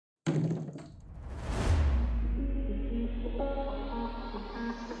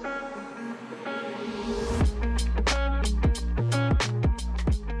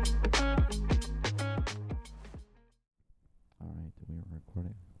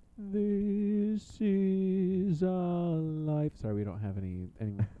This is our life. Sorry, we don't have any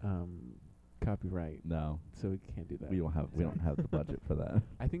copyright, No, so we can't do that. we don't have the budget for that.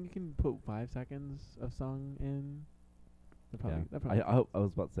 I think you can put 5 seconds of song in. I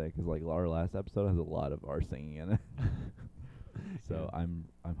was about to say, 'cause like our last episode has a lot of our singing in it. So Yeah.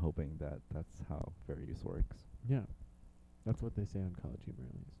 I'm hoping that that's how fair use works. Yeah, that's what they say on College Humor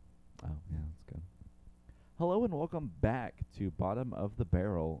at least. Oh yeah, that's good. Hello and welcome back to Bottom of the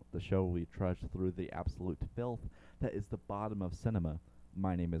Barrel, the show where we trudge through the absolute filth that is the bottom of cinema.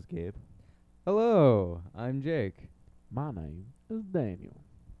 My name is Gabe, Hello, I'm Jake. My name is Daniel.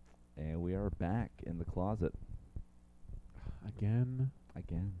 and we are back in the closet Again.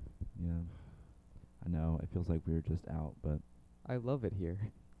 again. Yeah, I know it feels like we were just out, but I love it here.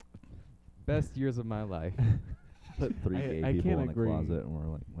 Best years of my life. put three gay I people can't in a agree. closet, and we're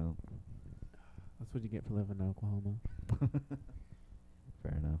like, well, That's what you get for living in Oklahoma.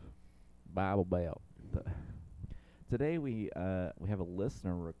 fair enough. Bible Belt. Today we have a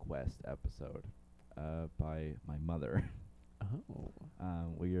listener request episode by my mother. Oh.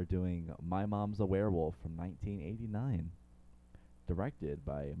 We are doing My Mom's a Werewolf from 1989, directed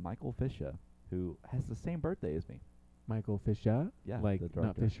by Michael Fisher, who has the same birthday as me. Michael Fisher? Yeah, Like, the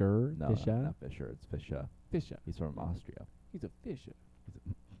not director. Fisher? No, Fisher? not Fisher. It's Fisher. Fisher. He's from Austria. He's a Fisher.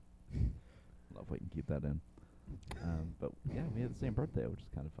 Love we can keep that in. But yeah, we had the same birthday, which is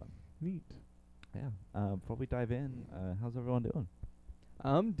kind of fun. Neat. Yeah. Before we dive in, how's everyone doing?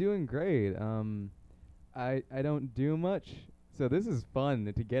 I'm doing great. I don't do much, so this is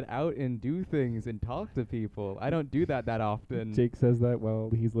fun to get out and do things and talk to people. I don't do that often. Jake says that while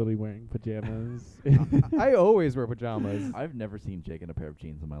he's literally wearing pajamas. I always wear pajamas. I've never seen Jake in a pair of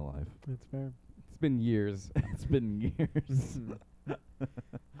jeans in my life. That's fair. It's been years. It's been years.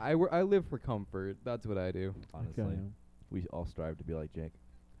 I live for comfort. That's what I do. Honestly, Okay. we all strive to be like Jake.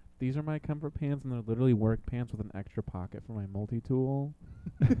 These are my comfort pants, and they're literally work pants with an extra pocket for my multi-tool.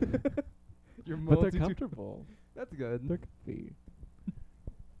 Your But they're comfortable. That's good. They're comfy.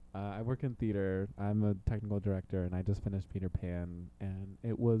 I work in theater. I'm a technical director, and I just finished Peter Pan, and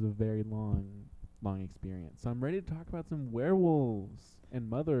it was a very long experience. So I'm ready to talk about some werewolves and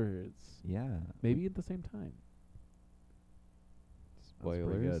mothers, Yeah. maybe at the same time. pretty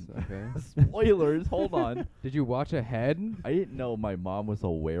Spoilers. good. Okay. Spoilers. Hold on. Did you watch ahead? I didn't know my mom was a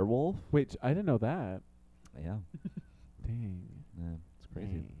werewolf. Wait, I didn't know that. Yeah. Dang. Yeah, it's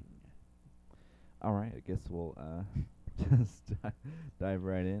crazy. Dang. All right, I guess we'll just dive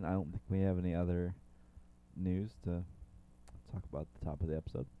right in. I don't think we have any other news to talk about at the top of the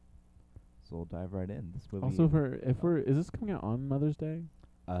episode, so we'll dive right in. This movie. Also, is this coming out on Mother's Day?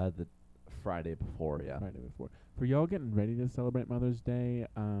 the Friday before, yeah. Friday before. For y'all getting ready to celebrate Mother's Day,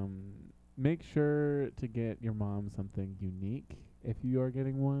 make sure to get your mom something unique if you are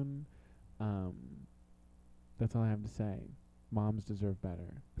getting one. That's all I have to say. Moms deserve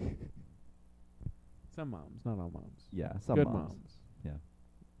better. Some moms, not all moms. Yeah, some Good moms. Yeah.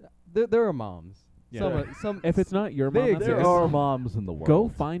 There are moms. Yeah. Some If it's not your They mom, that's There exist. are moms in the world. go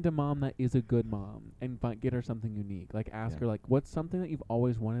find a mom that is a good mom and get her something unique. Like ask Yeah. her like, what's something that you've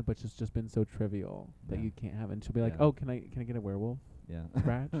always wanted but just been so trivial that Yeah. you can't have, and she'll be like, Yeah. oh, can I get a werewolf Yeah.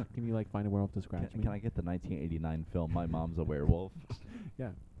 scratch? Can you like find a werewolf to scratch me? Can I get the 1989 film My Mom's a Werewolf?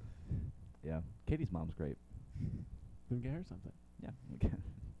 Yeah. Yeah. Katie's mom's great. Then get her something. Yeah. Okay.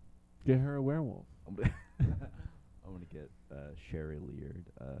 Get her a werewolf. I'm gonna I'm gonna get Sherry Leard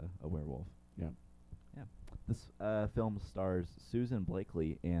a werewolf. Yeah. Yeah. This film stars Susan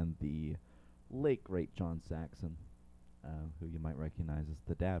Blakely and the late great John Saxon, who you might recognize as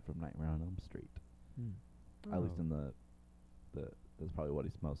the dad from Nightmare on Elm Street. At least in the that's probably what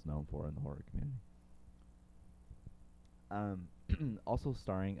he's most known for in the horror community. Also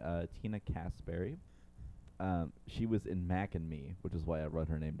starring Tina Casberry. She was in Mac and Me, which is why I wrote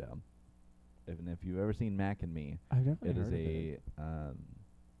her name down. If you've ever seen Mac and Me, I've definitely it is heard of a it.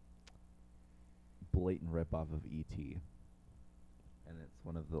 blatant ripoff of E.T. And it's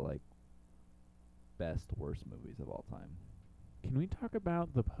one of the like best worst movies of all time. Can we talk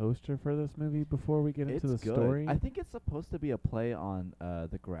about the poster for this movie before we get into the It's good. story? I think it's supposed to be a play on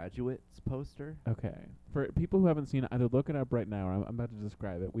the Graduates poster. Okay. For people who haven't seen it, either look it up right now or I'm about to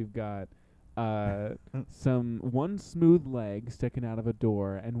describe it. We've got one smooth leg sticking out of a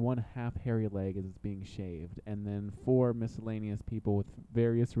door and one half hairy leg as it's being shaved, and then 4 miscellaneous people with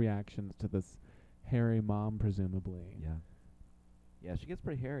various reactions to this hairy mom, presumably. Yeah. Yeah, she gets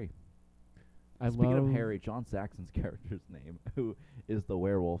pretty hairy. I Speaking love of Harry, John Saxon's character's name, who is the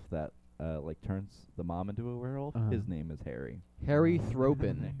werewolf that like turns the mom into a werewolf, Uh-huh. his name is Harry. Harry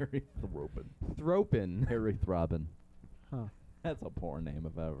Thropin. Harry Thropin. Thropin. Harry Throbin. Huh. That's a porn name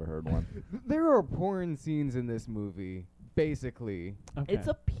if I ever heard one. There are porn scenes in this movie, basically. Okay. It's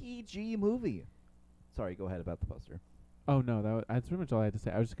a PG movie. Sorry, go ahead about the poster. Oh no, that's pretty much all I had to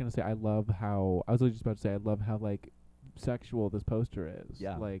say. I was just gonna say I love how I was just about to say I love how like sexual this poster is.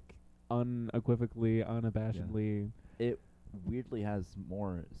 Yeah. Like unequivocally, unabashedly. It weirdly has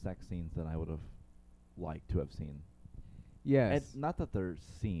more sex scenes than I would have liked to have seen. Yes. And not that they're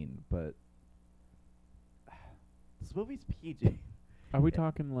seen, but this movie's PG. Are we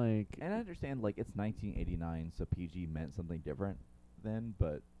talking like? And I understand, like, it's 1989, so PG meant something different then,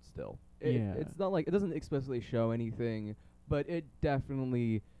 but still. Yeah. It's not like it doesn't explicitly show anything, but it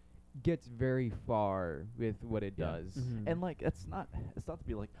definitely gets very far with what it Yeah. does. Mhm. And, like, it's not to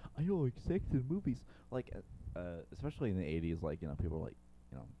be like, I don't like sex in movies. Like, especially in the 80s, like, people were like,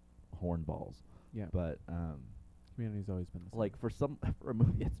 hornballs. Yeah. But, Community's always been the same. like, for a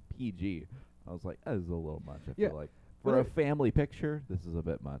movie that's PG, I was like, that is a little much, I Yeah. feel like. But For a it- family picture, this is a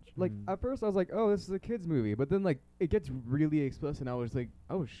bit much. Like Mm. at first I was like, oh, this is a kids movie, but then like it gets really explicit, and I was like,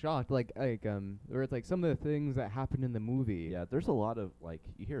 I was shocked. Like where it's like some of the things that happen in the movie. Yeah, there's a lot of, like,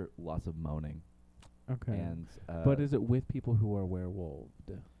 you hear lots of moaning. Okay. And, but is it with people who are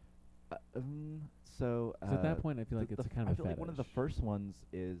werewolved? so 'Cause at that point, I feel like it's a kind I of a feel like one of the fetish. first ones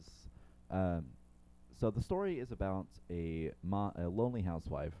is, so the story is about a lonely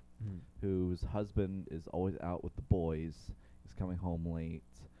housewife Mhm. whose husband is always out with the boys. He's coming home late.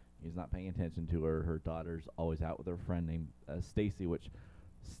 He's not paying attention to her. Her daughter's always out with her friend named Stacy, which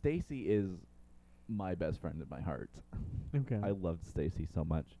Stacy is my best friend in my heart. Okay. I loved Stacy so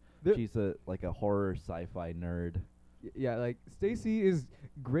much. The- She's a horror sci-fi nerd. Yeah, like Stacy is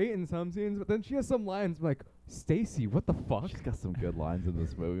great in some scenes, but then she has some lines I'm like, Stacy, what the fuck? She's got some good lines in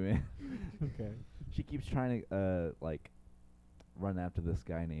this movie, man. Okay. She keeps trying to run after this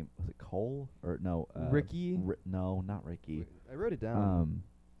guy named, was it Cole or no? Ricky? No, not Ricky. I wrote it down.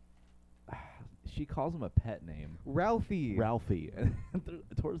 She calls him a pet name, Ralphie. Ralphie. And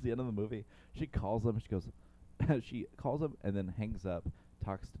towards the end of the movie, she calls him. She goes, she calls him and then hangs up.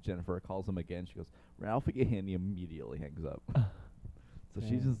 Talks to Jennifer, calls him again. She goes, Ralphie, and he immediately hangs up. So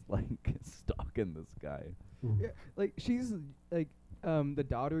she's Dang. just like stalking this guy. Yeah, like she's like the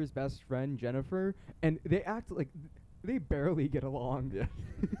daughter's best friend Jennifer, and they act like they barely get along. Yeah.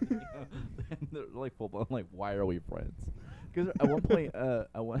 And they're like full blown like, why are we friends? Because at one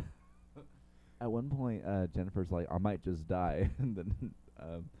point, Jennifer's like, I might just die, and then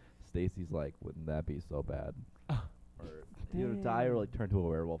Stacy's like, wouldn't that be so bad? Or die or like turn to a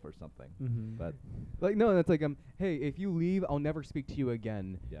werewolf or something. Mhm. But Like no, that's like hey, if you leave, I'll never speak to you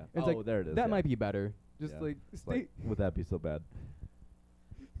again. yeah, It's oh, like, there it is. That yeah. might be better. Just Yeah. like Like, would that be so bad?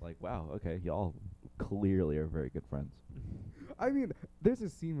 Like, wow, okay, y'all clearly are very good friends. I mean, there's a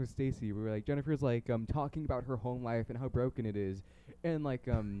scene with Stacy where like Jennifer's like talking about her home life and how broken it is, and like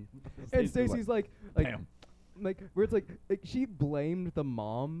and Stacy's like Bam. like where it's like she blamed the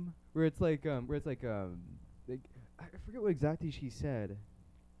mom, where it's like I forget what exactly she said,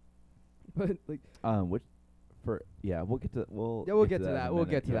 but like Which for we'll get to we'll get to in a that. We'll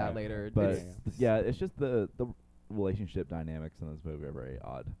minute, get to yeah. that later. But It's- it's just the relationship dynamics in this movie are very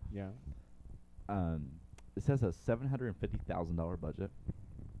odd. Yeah. It says a $750,000 budget.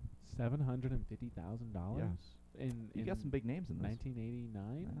 $750,000 in You got some big names in this.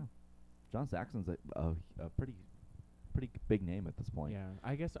 1989. I know. John Saxon's a pretty big name at this point. Yeah,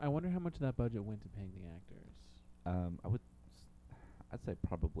 I guess I wonder how much of that budget went to paying the actors. I'd say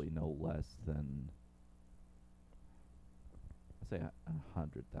probably no less than, I'd say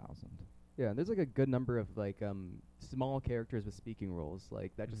 100,000. yeah, there's like a good number of like small characters with speaking roles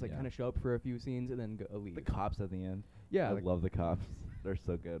like that just like Yeah. kind of show up for a few scenes and then leave. The cops at the end. Yeah, I like, love the cops. They're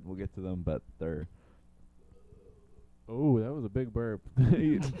so good. We'll get to them, but they're. Oh, that was a big burp.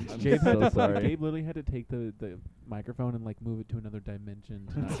 I'm Gabe so sorry. Gabe literally had to take the microphone and like move it to another dimension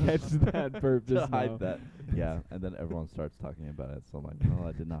to not catch that burp. to Just hide now. that. Yeah, and then everyone starts talking about it. So I'm like, no,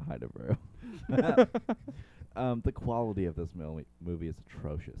 I did not hide it very well. The quality of this movie is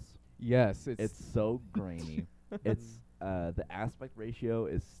atrocious. yes, It's so grainy. It's the aspect ratio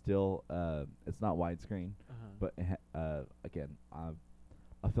is still it's not widescreen, but again, I'm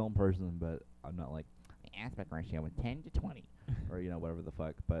a film person, but I'm not like the aspect ratio is 10 to 20 or whatever the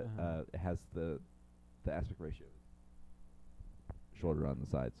fuck. But it has the aspect ratio shorter on the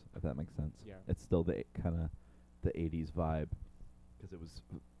sides, if that makes sense. Yeah. It's still the kind of the 80s vibe because it was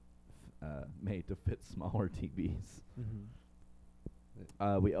made to fit smaller TVs.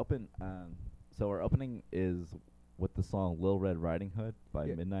 Mm-hmm. We open. So our opening is with the song "Lil Red Riding Hood" by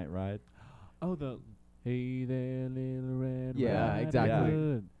Yeah. Midnight Ride. Oh, the Hey there, little red. Yeah, Riding exactly.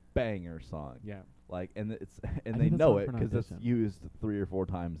 Hood. Banger song. Yeah. Like, and it's I and did they that know song it for an because it's audition. used 3 or 4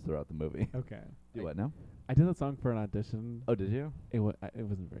 times throughout the movie. Okay. Do what now? I did that song for an audition. Oh, did you? It it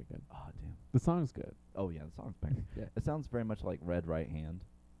wasn't very good. Oh, damn. The song's good. Oh yeah, the song's banging. Yeah. It sounds very much like Red Right Hand,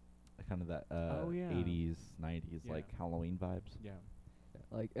 kind of that Oh, yeah. 80s, 90s Yeah. like Halloween vibes. Yeah.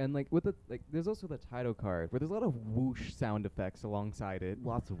 Like with the there's also the title card where there's a lot of whoosh sound effects alongside it.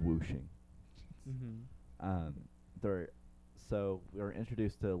 Lots of whooshing. Mm-hmm. So we were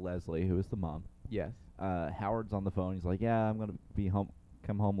introduced to Leslie, who is the mom. Yes. Howard's on the phone. He's like, "Yeah, I'm gonna be home.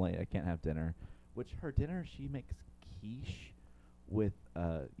 Come home late. I can't have dinner." Which her dinner, she makes quiche with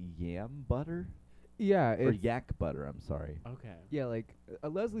yam butter Yeah, or it's yak butter. I'm sorry. Okay. yeah, like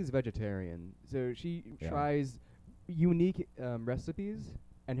Leslie's vegetarian, so she Yeah. tries unique recipes,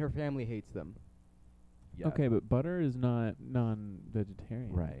 and her family hates them. Yeah. Okay, but butter is not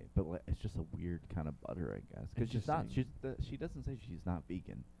non-vegetarian. Right, but it's just a weird kind of butter, I guess. Because she's not. Interesting. She doesn't say she's not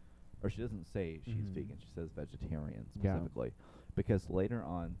vegan, or she doesn't say she's Mhm. vegan. She says vegetarian Yeah. specifically, because later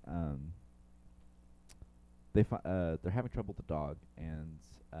on, they're having trouble with the dog, and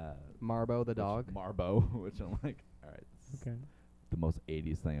Marbo the dog. Marbo, which I'm like, all right, this is Okay. the most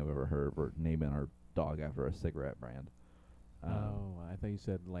 80s thing I've ever heard. We're naming our dog after a cigarette brand. Oh, I thought you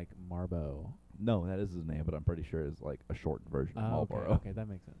said like Marbo. No, that is his name, but I'm pretty sure it's like a shortened version of Oh, okay. Marlboro. Okay, that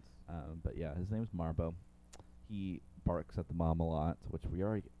makes sense. But yeah, his name's Marbo. He barks at the mom a lot, which we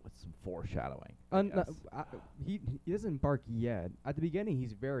already get with some foreshadowing. I guess. He doesn't bark yet. At the beginning,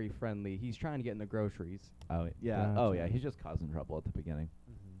 he's very friendly. He's trying to get in the groceries. Oh yeah. Oh yeah. Gotcha. He's just causing trouble at the beginning.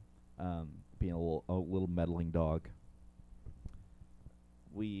 Mm-hmm. Being a little meddling dog.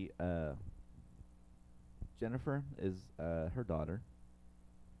 Jennifer is her daughter,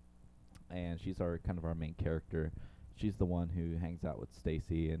 and she's our main character. She's the one who hangs out with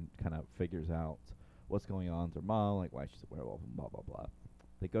Stacy and kind of figures out what's going on with her mom, like why she's a werewolf and blah blah blah.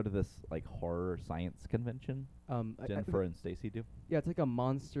 They go to this like horror science convention. Jennifer and Stacy do. Yeah, it's like a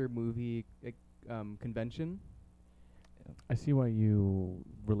monster movie convention. I see why you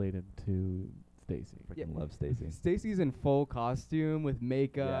related to Stacy. Freaking love Stacy. Stacy's in full costume with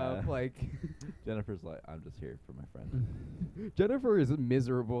makeup. Yeah. Like Jennifer's like, I'm just here for my friend. Jennifer is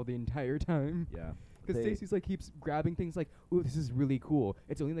miserable the entire time. Yeah. Because Stacy's like keeps grabbing things like, "Ooh, this is really cool.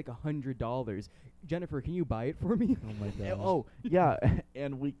 It's only like $100. Jennifer, can you buy it for me?" Oh my god. Oh yeah,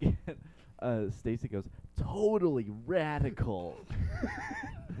 and we get Stacy goes totally radical.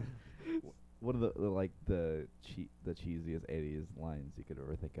 One of the cheesiest 80s lines you could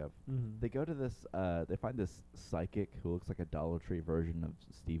ever think of. Mm-hmm. They go to this. They find this psychic who looks like a Dollar Tree version of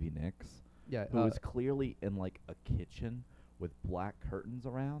Stevie Nicks, Yeah. who is clearly in like a kitchen with black curtains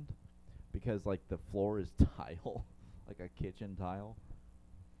around, because like the floor is tile, like a kitchen tile.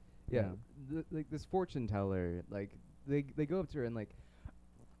 Yeah. Like this fortune teller, like they go up to her and like,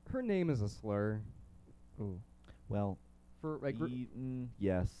 her name is a slur. Ooh. Well, For like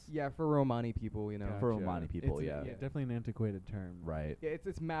yes. yeah, for Romani people, you know. For Gotcha. Romani people, It's yeah. definitely an antiquated term. Right. Yeah,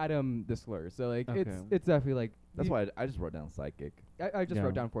 it's Madam the slur. So like Okay. it's definitely like That's why I just wrote down psychic. I just Yeah.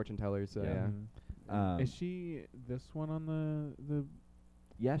 wrote down fortune teller. So Yeah. yeah. Is she this one on the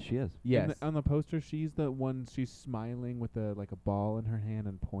Yeah, she is. Yes. on the poster? She's the one. She's smiling with a ball in her hand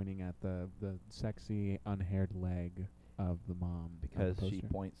and pointing at the sexy unhaired leg of the mom on the Because she poster.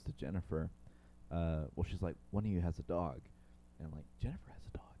 points to Jennifer. Well, she's like, one of you has a dog. And I'm like, Jennifer has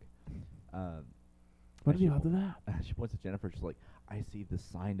a dog. What and do you she have to that? She points to Jennifer. She's like, I see the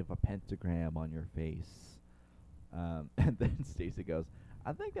sign of a pentagram on your face. And then Stacy goes,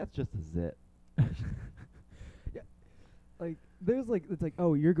 I think that's just a zit. Like there's like it's like,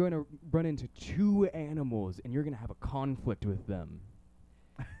 oh, you're going to run into two animals and you're going to have a conflict with them.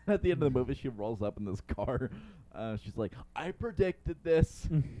 At the end of the movie, she rolls up in this car. She's like, I predicted this.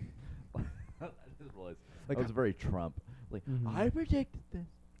 I just realized Like, that was very Trump. Like, Mhm. I predicted this.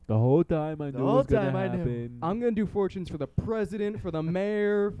 The whole time I The knew it whole was gonna time I knew. happen. I'm gonna do fortunes for the president, for the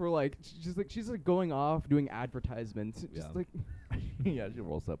mayor, for like she's like going off doing advertisements. Yeah. Just like Yeah, she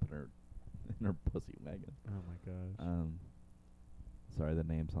rolls up in her pussy wagon. Oh my gosh. Sorry, the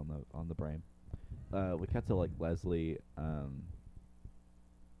name's on the brain. We cut to like Leslie.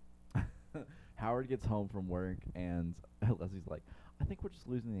 Howard gets home from work and Leslie's like, I think we're just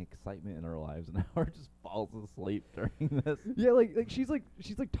losing the excitement in our lives, and Howard just falls asleep during this. yeah, like she's like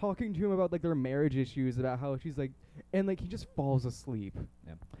talking to him about like their marriage issues, about how she's like, and like he just falls asleep.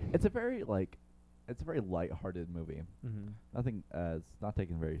 Yeah, it's a very lighthearted movie. Mm-hmm. Nothing. It's not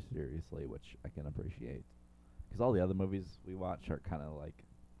taken very seriously, which I can appreciate. Because all the other movies we watch are kind of like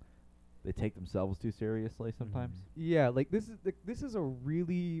they take themselves too seriously sometimes. Yeah, like this is a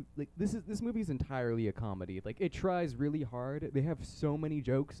really this movie is entirely a comedy. Like it tries really hard. They have so many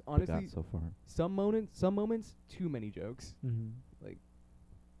jokes. But Honestly, got so far. some moments too many jokes. Like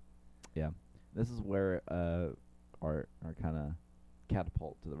Yeah, this is where our kind of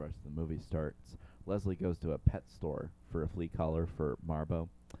catapult to the rest of the movie starts. Leslie goes to a pet store for a flea collar for Marbo,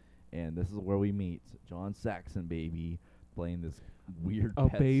 and this is where we meet John Saxon, baby, playing this weird A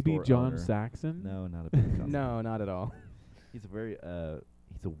pet baby store John owner. Saxon? No, not a baby John. no, not at all. He's a very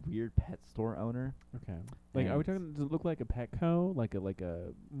he's a weird pet store owner. Okay. Like, are we talking? Does it look like a Petco, like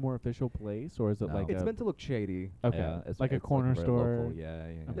a more official place, or is it No. like It's a meant to look shady. okay, Yeah, it's like a it's corner very store? local. Yeah,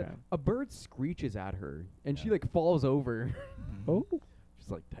 yeah. Okay. A bird screeches at her, and she Yeah. like falls over. Oh.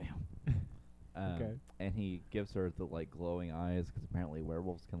 She's like, damn. Okay. And he gives her the like glowing eyes because apparently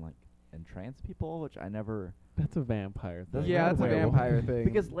werewolves can like entrance people, which I never. That's a vampire thing. That's Yeah, not it's a werewolf. vampire thing.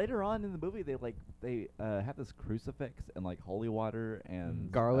 Because later on in the movie, they have this crucifix and like holy water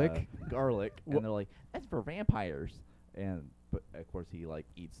and Garlic. garlic, and they're like, that's for vampires. And but of course he like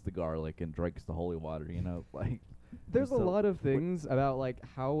eats the garlic and drinks the holy water. You know, like There's a so lot of things about like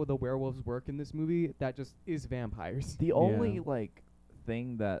how the werewolves work in this movie that just is vampires. the only Yeah. like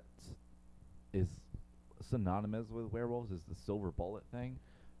thing that is synonymous with werewolves is the silver bullet thing.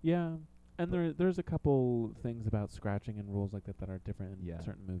 Yeah. And there's a couple things about scratching and rules like that are different in Yeah.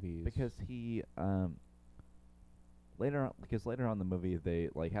 certain movies. Because he later on in the movie they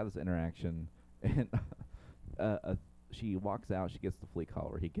like have this interaction and she walks out, she gets the flea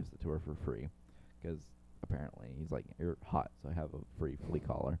collar, he gives it to her for free because apparently he's like, you're hot, so I have a free flea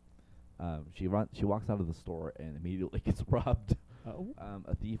collar. She walks out of the store and immediately gets robbed. Oh.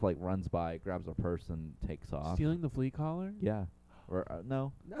 A thief like runs by, grabs her purse and takes off. Stealing the flea collar? Yeah. Or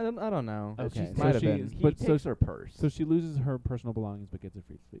no. I don't know. Okay, She so might have she been. is- He But takes so her purse. So she loses her personal belongings but gets a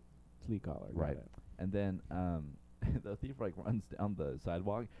free flea collar. Got Right. it. And then the thief like runs down the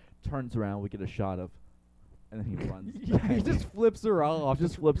sidewalk, turns around, we get a shot of, and then he runs. Yeah, he back. just flips her off.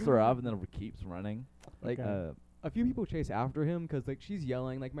 just flips her off and then keeps running. Like Okay. a few people chase after him 'cause like she's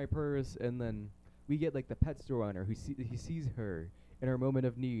yelling like my purse, and then we get like the pet store owner who he sees her in her moment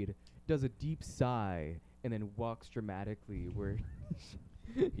of need, does a deep sigh, and then walks dramatically where.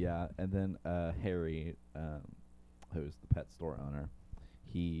 Yeah, and then Harry, who's the pet store owner,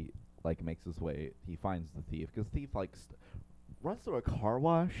 he like makes his way. He finds the thief because the thief like runs through a car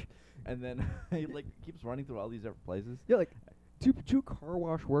wash, and then he like keeps running through all these different places. Yeah, like two car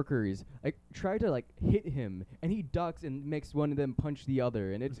wash workers like try to like hit him, and he ducks and makes one of them punch the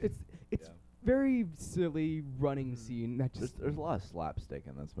other, and it's Yeah. very silly running scene that just There's a lot of slapstick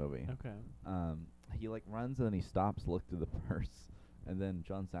in this movie. Okay. He like runs and then he stops to look through the purse, and then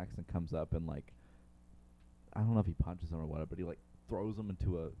John Saxon comes up and like, I don't know if he punches him or whatever, but he like throws him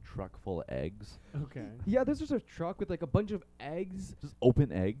into a truck full of eggs, Okay. yeah. There's just a truck with like a bunch of eggs. just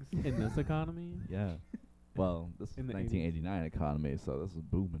open eggs. In this economy? Yeah. Well, this is In the 1989 economy, so this is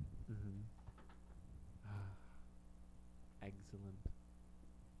booming. Mm-hmm. Excellent.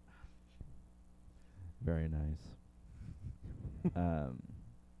 Very nice.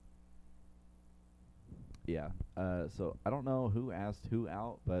 Yeah. So I don't know who asked who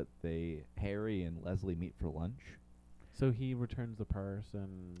out, but Harry and Leslie meet for lunch. So he returns the purse,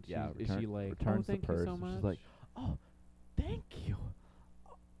 and Yeah, is she like, returns oh, thank the purse. you so and much? she's like, oh, thank you.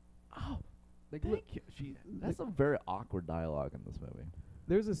 Oh, Like thank you. She. That's some very awkward dialogue in this movie.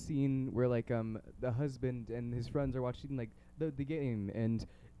 There's a scene where like the husband and his friends are watching like the game, and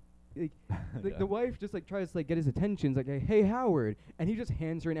like Yeah. the wife just like tries to like get his attention. It's like, hey Howard, and he just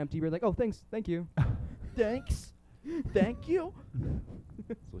hands her an empty beer. Like, oh thanks, thank you. Thanks. Thank you.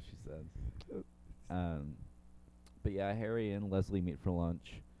 That's what she said. But yeah, Harry and Leslie meet for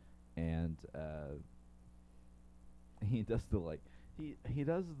lunch, and he does the like he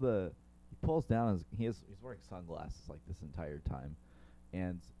pulls down he's wearing sunglasses like this entire time,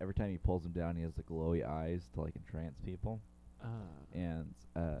 and every time he pulls them down, he has the glowy eyes to like entrance people. And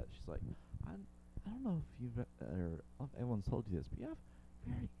she's like, I don't know if you've or if everyone's told you this, but you have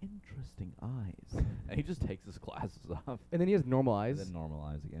very interesting eyes. And he just takes his glasses off. And then he has normal And eyes. then normal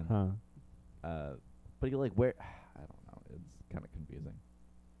eyes again. Huh. But he like where I don't know. It's kind of confusing.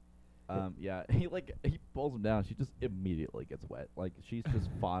 Yeah, he pulls him down. She just immediately gets wet. Like she's just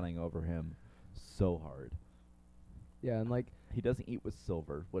fawning over him so hard. Yeah, and like He doesn't eat with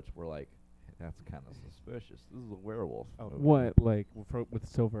silver, which we're like, that's kind of suspicious. This is a werewolf. movie. What, like, with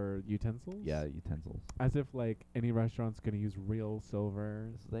silver utensils? Yeah, utensils. As if, like, any restaurant's going to use real silver.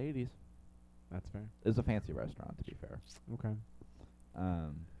 This is the 80s. That's fair. It's a fancy restaurant, to be fair. Okay.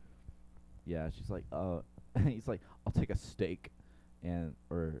 Yeah, she's like, he's like, I'll take a steak,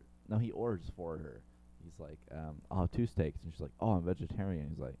 or no, he orders for her. He's like, I'll have 2 steaks, and she's like, oh, I'm vegetarian.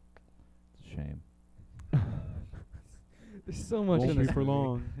 He's like, it's a shame. There's so much Won't in be this for movie.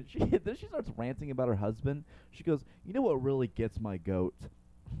 long. Then she starts ranting about her husband. She goes, you know what really gets my goat?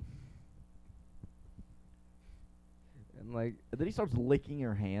 And like, And then he starts licking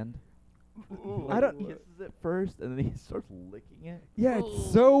her hand. I don't- He kisses it first, and then he starts licking it. yeah,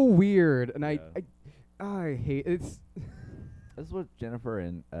 it's so weird, and Yeah. I hate it's. This is what Jennifer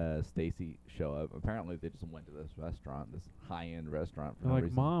and Stacy show up. Apparently, they just went to this restaurant, this high-end restaurant. For They're no like,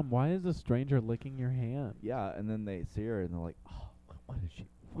 reason. Mom, why is a stranger licking your hand? Yeah, and then they see her, and they're like, oh, what is she?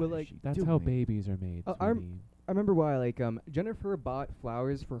 Well, What is like, she That's doing? how babies are made, I'm- sweetie. I remember why Jennifer bought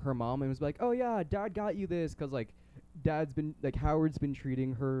flowers for her mom and was like, oh yeah, Dad got you this, 'cause like Howard's been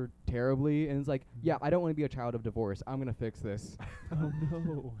treating her terribly, and it's like, yeah, I don't want to be a child of divorce. I'm gonna fix this. Oh,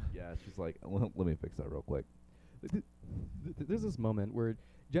 no. Yeah, she's like, let me fix that real quick. There's this moment where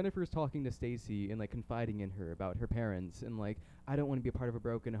Jennifer's talking to Stacy and like confiding in her about her parents, and like, I don't want to be a part of a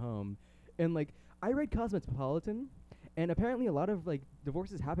broken home, and like, I read Cosmopolitan, and apparently a lot of like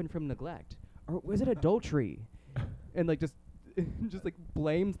divorces happen from neglect, or was it adultery? And like just like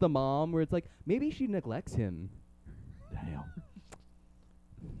blames the mom, where it's like maybe she neglects him. Damn.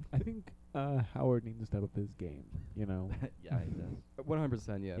 I think Howard needs to step up his game, you know? Yeah, he does.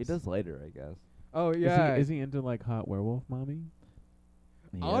 100%, yes. He does later, I guess. Oh yeah. Is he into, like, hot werewolf mommy?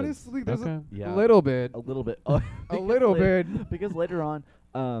 He is. Honestly, there's Okay. Yeah. a little bit. A little bit. A Because little later- bit. Because later on,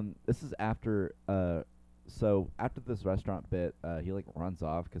 this is after, so after this restaurant bit, he like runs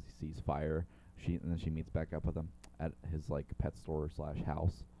off because he sees fire. And then she meets back up with him at his like pet store /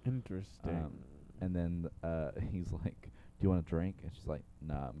 house. Interesting. And then he's like, "Do you want a drink?" And she's like,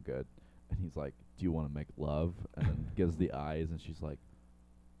 "Nah, I'm good." And he's like, "Do you want to make love?" And then gives the eyes, and she's like,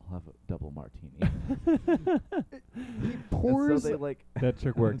 "I'll have a double martini." He pours. And so they like That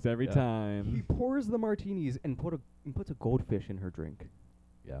trick works every Yeah. he time. pours the martinis and puts a goldfish in her drink.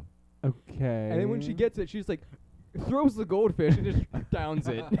 yeah. Okay. And then when she gets it, she's like, throws the goldfish and just downs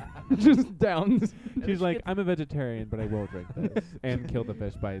it. Just downs. And She's she like, gets- I'm a vegetarian, but I will drink this. And kill the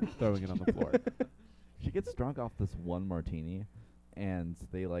fish by throwing it on the floor. She gets drunk off this one martini, and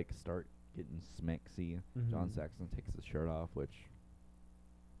they like start getting smexy. John Mhm. Saxon takes his shirt off, which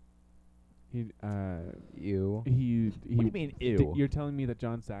He, Ew. he, what do you mean, ew? You're telling me that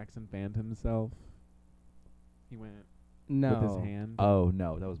John Saxon fanned himself? He went No. with his hand? Oh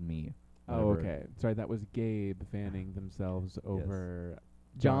no, that was me. Oh, Whatever. okay. Sorry, that was Gabe fanning themselves over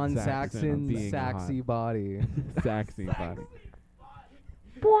John Saxon Saxon's being sexy hot. body. Saxy body.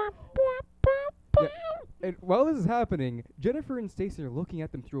 Yeah. And while this is happening, Jennifer and Stacy are looking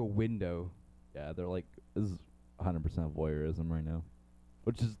at them through a window. Yeah, they're like, this is 100% voyeurism right now,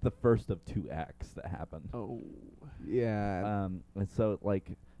 which is the first of 2 acts that happen. Oh. Yeah. And so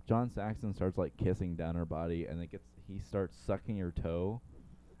like John Saxon starts like kissing down her body, and he starts sucking her toe.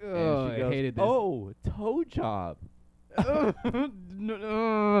 Oh, and she I goes, hated this. "Oh, toe job."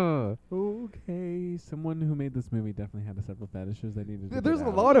 No. Okay, someone who made this movie definitely had several fetishes they needed to There's get a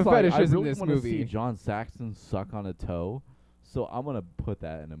out. lot of It's like, fetishes I really in this wanna movie. see John Saxon suck on a toe, so I'm gonna put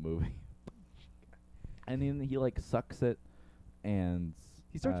that in a movie. And then he like sucks it, and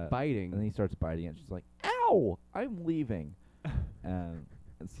He starts and biting. then he starts biting it. She's like, "Ow! I'm leaving." And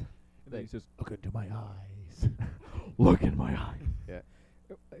it's And then he's just, look into my eyes. look in my eye.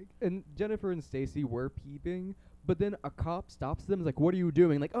 And Jennifer and Stacy were peeping, but then a cop stops them. Is like, "What are you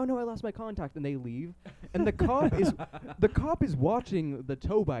doing?" Like, "Oh no, I lost my contact," and they leave. And the cop is watching the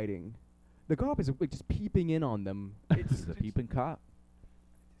toe biting. The cop is like just peeping in on them. It's a peeping cop.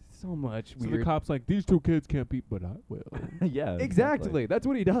 So much So weird. the cop's like, these 2 kids can't beat, but I will. Yeah, Exactly. That's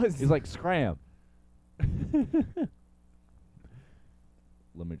what he does. He's like, "Scram."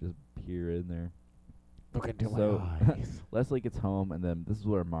 Let me just peer in there. Look into So my eyes. Leslie gets home, and then this is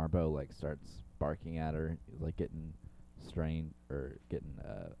where Marbo like starts barking at her, like getting strained or getting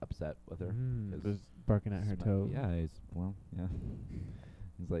upset with her. 'cause Just barking at her sma- toe. Yeah, yeah.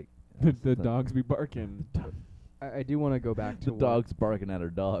 He's like the dogs be barking. I do want to go back to the dog's barking at her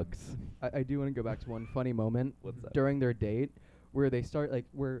dogs. I do want to go back to one funny moment What's that? during their date where they start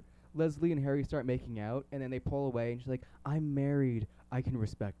where Leslie and Harry start making out, and then they pull away, and she's like, "I'm married. I can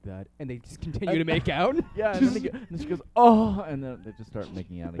respect that," and they just continue to make out. Yeah, and then she goes, "Oh," and then they just start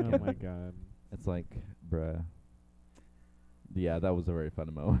making out Oh again. my god. It's like, bruh. Yeah, that was a very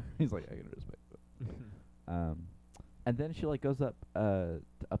fun moment. He's like, "I can respect that." And then she like goes up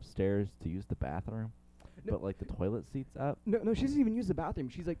upstairs to use the bathroom, No. but like the toilet seat's up. No, she doesn't even use the bathroom.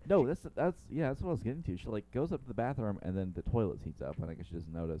 She's like, No, that's what I was getting to. She like goes up to the bathroom, and then the toilet seat's up, and I guess she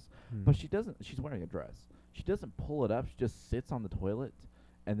doesn't notice. But she doesn't. She's wearing a dress. She doesn't pull it up. She just sits on the toilet,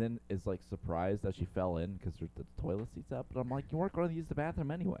 and then is like surprised that she fell in because the toilet seat's up. But I'm like, you weren't going to use the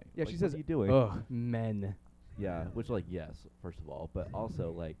bathroom anyway. Yeah, Like, she what says, are you doing? "Ugh, men." Yeah, which like yes, first of all, but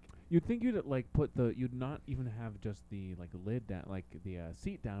also like You'd think you'd like you'd not even have just the like lid down, like the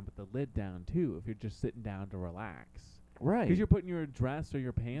seat down, but the lid down too. If you're just sitting down to relax, right. because you're putting your dress or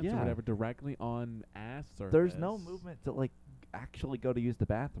your pants or Yeah. whatever directly on ass surface. There's no movement to like actually go to use the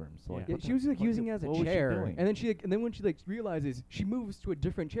bathroom. So like, Yeah. what She the was like fuck using i- it as a what was she chair, doing? and then and then when she like realizes, she moves to a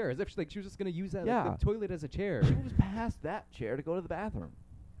different chair, as if she was just gonna use that Yeah. like, the toilet as a chair. She moves past that chair to go to the bathroom.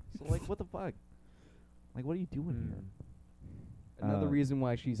 So like, what the fuck? Like, what are you doing Mm. here? Another Uh, reason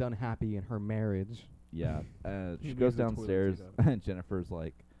why she's unhappy in her marriage. Yeah. He She moves goes the toilet downstairs, seat up. and Jennifer's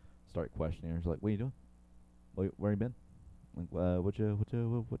like, start questioning her. She's like, "What are you doing? Where you been? Like, what you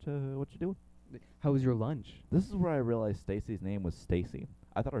doing?" How was your lunch? This is where I realized Stacy's name was Stacy.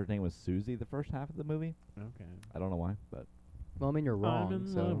 I thought her name was Susie the first half of the movie. Okay. I don't know why, but Well, I mean, you're wrong. I'm in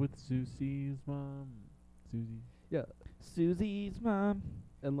so. love with Susie's mom. Susie. Yeah, Susie's mom.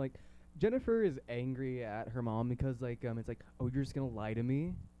 and like Jennifer is angry at her mom because like it's like, oh, you're just gonna lie to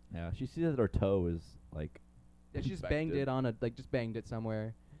me. Yeah, she sees that her toe is like. Yeah, she just banged infected. it on just banged it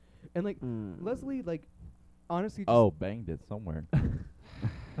somewhere, and like Leslie like honestly. Just Oh, banged it somewhere.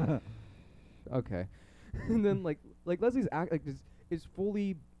 Okay, and then like Leslie's is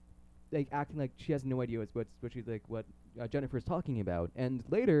fully like acting like she has no idea what Jennifer's talking about, and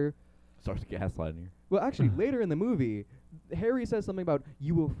later. Starts gaslighting her. Well, actually, later in the movie, Harry says something about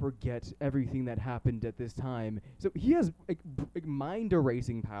you will forget everything that happened at this time. So he has like mind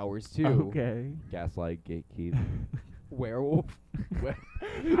erasing powers too. Okay. Gaslight, gatekeep. Werewolf.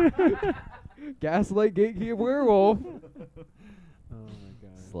 Gaslight, gatekeep, werewolf. Oh my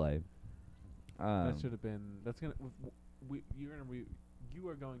god. Slave. That should have been. That's gonna. You're gonna. You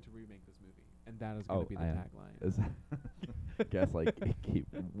are going to remake this movie, and that is going to be the I am. tagline. Is gaslight,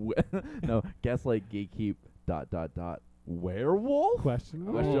 gatekeep. No, gaslight, gatekeep. ... Werewolf? Question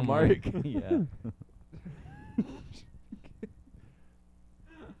mark. Question mark. Yeah.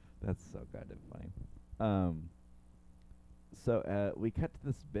 That's so kind of funny. So we cut to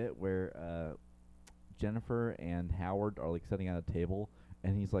this bit where Jennifer and Howard are like sitting at a table,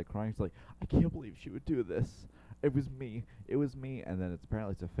 and he's like crying. He's like, "I can't believe she would do this. It was me. It was me." And then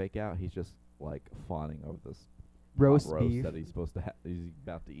it's a fake out. He's just like fawning over this Roast hot beef. that he's supposed to he's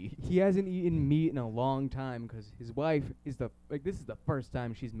about to eat. He hasn't eaten meat in a long time because his wife is this is the first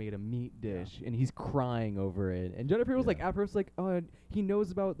time she's made a meat dish, and he's crying over it. And Jennifer was like, Yeah. at first, like, oh, he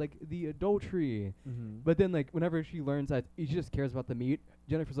knows about like the adultery, Mm-hmm. but then like whenever she learns that he just cares about the meat,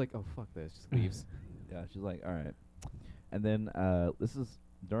 Jennifer's like, oh fuck this, just leaves. Yeah, she's like, all right. And then this is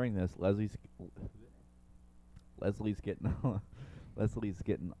during this Leslie's getting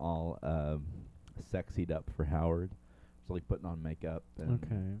all sexied up for Howard. So like putting on makeup and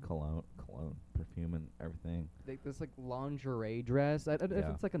Okay. cologne, perfume, and everything. Like this like lingerie dress. I don't know if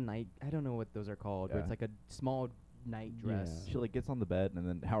Yeah. it's like a night. I don't know what those are called, but Yeah. it's like a small night dress. Yeah. She like gets on the bed, and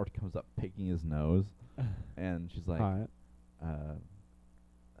then Howard comes up picking his nose, and she's like, Hot.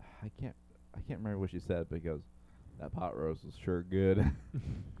 I can't remember what she said, but he goes, "That pot roast was sure good."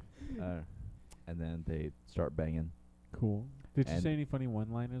 And then they start banging. Cool. Did you And- say any funny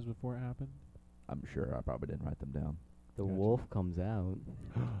one-liners before it happened? I'm sure I probably didn't write them down. The Gotcha. wolf comes out.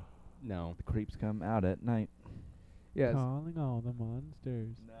 No. The creeps come out at night. Yes. Calling all the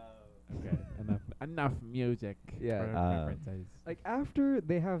monsters. No. Okay. Enough music. Yeah. for Um, preferences. Like after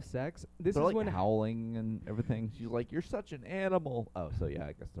they have sex, this They're is like when howling and everything. She's like, "You're such an animal." Oh, so yeah,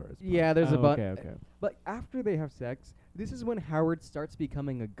 I guess there is. yeah, there's a Oh, bunch. okay. But after they have sex, this is when Howard starts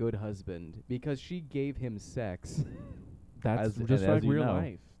becoming a good husband because she gave him sex. That's As- just and like as you real know-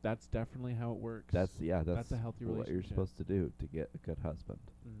 life. That's definitely how it works. That's That's a healthy what you're relationship. supposed to do to get a good husband.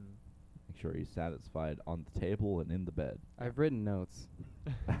 Mhm. Make sure he's satisfied on the table and in the bed. I've written notes.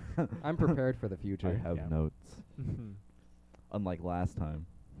 I'm prepared for the I future. have Yeah. notes. Mhm. Unlike last time.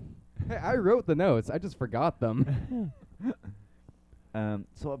 Hey, I wrote the notes. I just forgot them.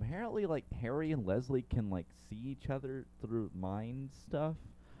 So apparently, like Harry and Leslie can like see each other through mind stuff.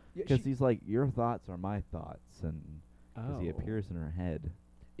 Yeah, Because she- he's like, your thoughts are my thoughts, and because he Oh. appears in her head.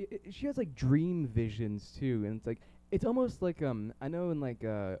 she has like dream visions too, and it's almost like I know in like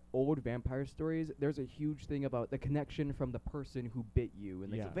old vampire stories, there's a huge thing about the connection from the person who bit you,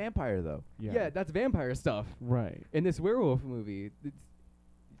 and He's Yeah. a vampire, though. yeah, that's vampire stuff. Right. In this werewolf movie,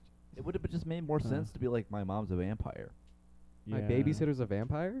 It would have just made more sense to be like, my mom's a vampire. my Yeah. babysitter's a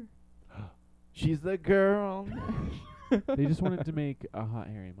vampire. She's the girl. They just wanted to make a hot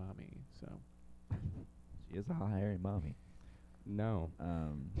hairy mommy, so. She is a hot, hairy mommy. No.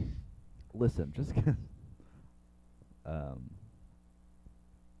 Listen, just 'cause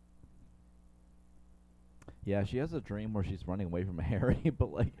Yeah, she has a dream where she's running away from Harry,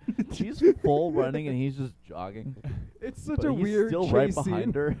 but like she's full running and he's just jogging. It's such But a he's weird still chase right scene.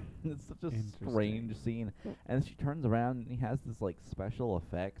 behind her. It's such a Interesting. strange scene. And she turns around and he has this like special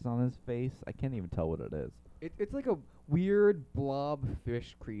effects on his face. I can't even tell what it is. It's like a weird blob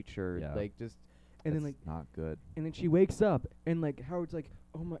fish creature, Yeah. like just, and then It's like, not good. and then she wakes up and like Howard's like,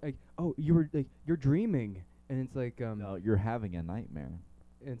 oh my, like, oh you were like you're dreaming, and it's like No, you're having a nightmare.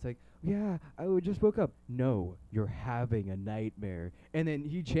 and it's like, yeah, just woke up. No, you're having a nightmare. And then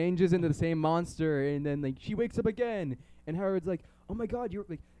he changes into the same monster, and then like she wakes up again, and Howard's like, oh my God, you're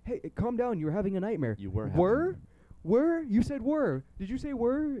like, hey, calm down, you were having a nightmare. You were having were, were you said were? Did you say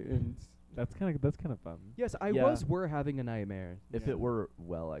were? And That's kind of fun. yes, I Yeah. were having a nightmare. If Yeah. it were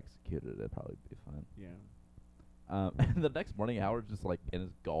well executed, it'd probably be fun. Yeah. And the next morning, Howard's just like in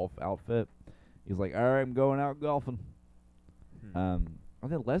his golf outfit. He's like, "All right, I'm going out golfing."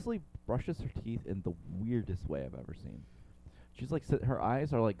 And then Leslie brushes her teeth in the weirdest way I've ever seen. She's like, her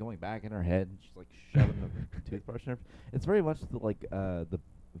eyes are like going back in her head, and she's like shoving the toothbrush in her. It's very much the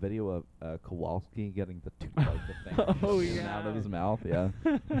video of Kowalski getting the the thing Oh, in and out of his mouth. Yeah.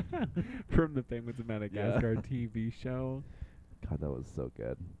 From the Famous Madagascar TV show. God, that was so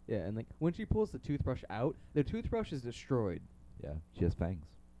good. Yeah, and like when she pulls the toothbrush out, the toothbrush is destroyed. Yeah, she has fangs.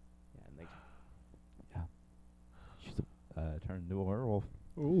 Yeah, and like Yeah, she's turned into a werewolf.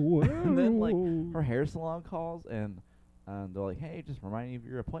 Oh, And then like her hair salon calls and they're like, "Hey, just remind me of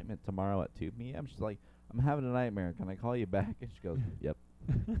your appointment tomorrow at 2 p.m." She's like, "I'm having a nightmare. Can I call you back?" And she goes, "Yep."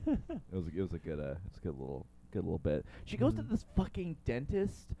 It was a good good little bit. She goes to this fucking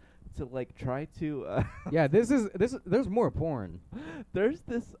dentist to like try to yeah, this is there's more porn. there's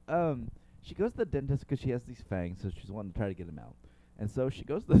this she goes to the dentist because she has these fangs, so she's wanting to try to get them out. And so she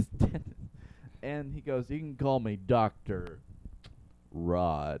goes to this dentist and he goes, "You can call me Dr.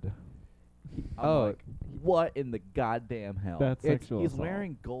 Rod." I'm Oh. like, what in the goddamn hell? That's sexual He's assault.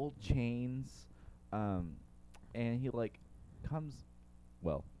 wearing gold chains, and he like comes.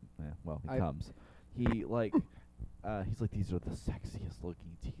 He comes. He like, he's like, "These are the sexiest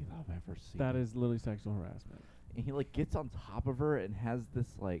looking teeth I've ever seen." That is literally sexual harassment. And he like gets on top of her and has this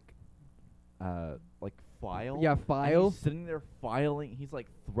like file. Yeah, And file. he's sitting there filing. He's like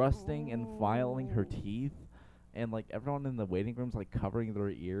thrusting and filing her teeth, and like everyone in the waiting room's like covering their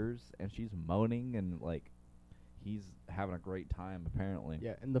ears, and she's moaning, and like he's having a great time apparently.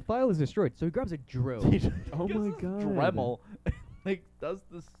 Yeah, and the file is destroyed, so he grabs a drill. He just Oh gets my this God. Dremel, like does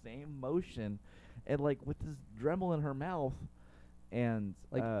the same motion, and like with this Dremel in her mouth, and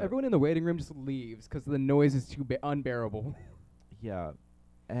Like everyone in the waiting room just leaves because the noise is too unbearable. Yeah,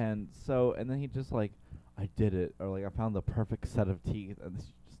 and then he just like, "I did it," or like, "I found the perfect set of teeth," and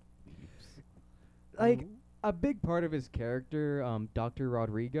this just leaves. Like a big part of his character, Dr.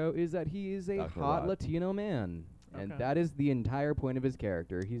 Rodrigo, is that he is a Dr. hot Rod. Latino man, and Okay. that is the entire point of his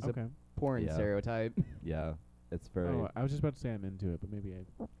character. He's Okay. a porn Yeah. stereotype. Yeah, it's very. Oh, I was just about to say I'm into it, but maybe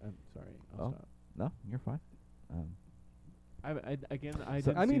I'm sorry. I'll Oh. stop. No, you're fine. I So, didn't I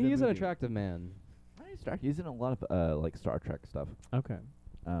see mean, the he is an movie. attractive man. He's in a lot of like Star Trek stuff. Okay.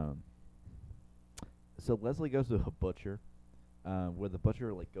 So Leslie goes to a butcher, where the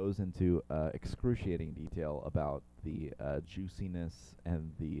butcher like goes into excruciating detail about the juiciness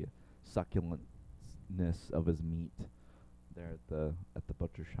and the succulentness of his meat there at the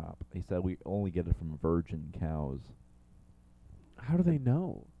butcher shop. He said we only get it from virgin cows. How do they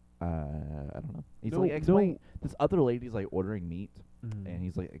know? I don't know. He's No, like no. explaining. This other lady's like ordering meat, Mhm. and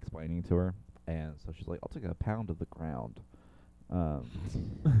he's like explaining to her, and so she's like, "I'll take a pound of the ground."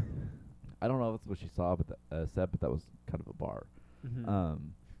 I don't know if that's what she saw, but said, but that was kind of a bar. Mhm.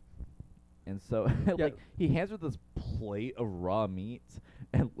 And so like he hands her this plate of raw meat,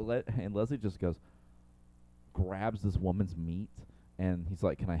 and and Leslie just grabs this woman's meat, and he's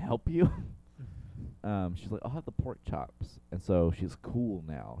like, "Can I help you?" She's like, "I'll have the pork chops." And so she's cool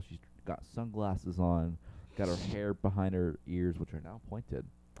now. She's got sunglasses on, got her hair behind her ears, which are now pointed,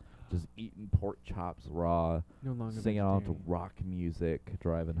 just eating pork chops raw, No longer singing on to vegetarian. rock music,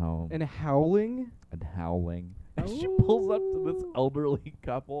 driving home, And howling. and howling. And she pulls up to this Oh. elderly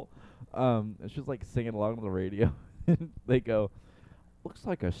couple, and she's like singing along to the radio. And they go, "Looks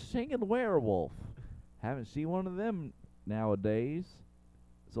like a singing werewolf. Haven't seen one of them nowadays."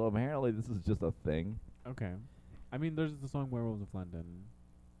 So apparently this is just a thing. Okay. I mean, there's the song Werewolves of London.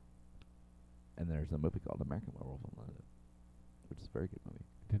 And there's a movie called American Werewolf in London, which is a very good movie.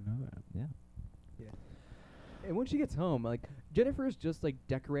 Didn't know that. Yeah. And when she gets home, like Jennifer's just like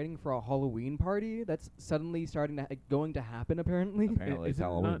decorating for a Halloween party that's suddenly starting to going to happen. Apparently. Apparently Is it's it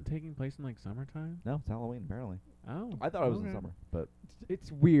Halloween. not taking place in like summertime? No, it's Halloween apparently. Oh. I thought it was in okay. summer, but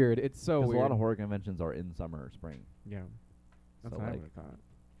It's weird. It's so 'cause weird. a lot of horror conventions are in summer or spring. Yeah. That's So, what I like, would have thought.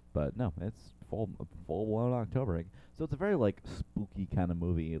 But no, it's full blown October. So it's a very like spooky kind of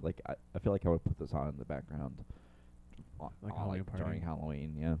movie. Like I feel like I would put this on in the background, Like Halloween party. during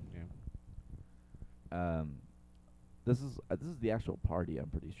Halloween. Yeah. Yeah. This is the actual party. I'm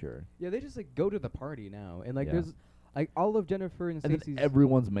pretty sure. Yeah, they just like go to the party now, and like Yeah. there's like all of Jennifer and And Stacy's. then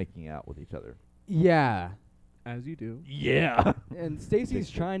everyone's making out with each other. Yeah, As you do. Yeah. and Stacy's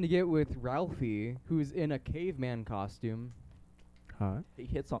Stacy. trying to get with Ralphie, who's in a caveman costume. Hot. He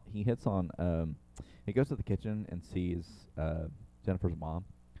hits on he goes to the kitchen and sees Jennifer's mom,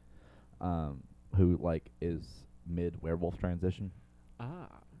 who like is mid werewolf transition.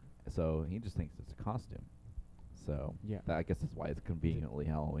 Ah. So he just thinks it's a costume. So Yeah. I guess that's why it's conveniently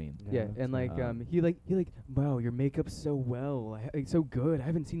Halloween. Yeah, that's and right. like he like wow, your makeup's so well, so good. I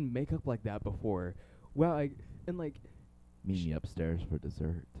haven't seen makeup like that before. Wow, and like Meet me upstairs for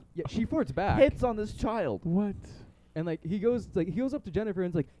dessert. yeah, she flirts back. Hits on this child. What? And like he goes up to Jennifer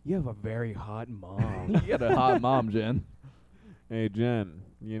and is like, "You have a very hot mom." You got a hot mom, Jen. Hey, Jen,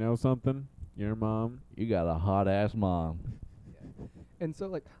 you know something? Your mom? You got a hot ass mom. And so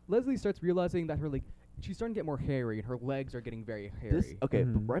like Leslie starts realizing that her like she's starting to get more hairy and her legs are getting very hairy. This okay,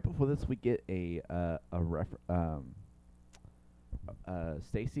 Mhm. right before this we get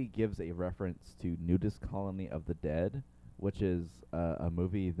Stacy gives a reference to Nudist Colony of the Dead, which is a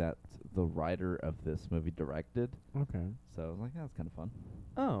movie that the writer of this movie directed. Okay. So I was like, that's kind of fun.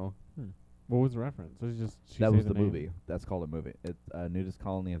 Oh. What was the reference? Was it just she That say was the name? movie. That's called a movie. It's Nudist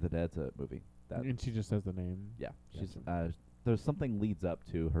Colony of the Dead's a movie. That And she just says the name. yeah, she's Gotcha. there's something leads up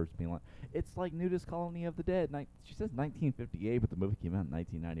to her being like, it's like Nudist Colony of the Dead. She says 1958, but the movie came out in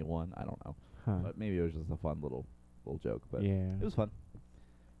 1991. I don't know, Huh. but maybe it was just a fun little joke. But yeah. it was fun.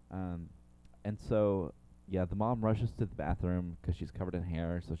 And so yeah, the mom rushes to the bathroom 'cause she's covered in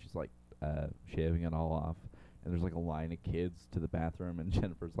hair, so she's like shaving it all off. And there's like a line of kids to the bathroom, and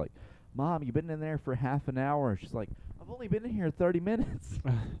Jennifer's like, "Mom, you've been in there for half an hour." She's like, "I've only been in here 30 minutes."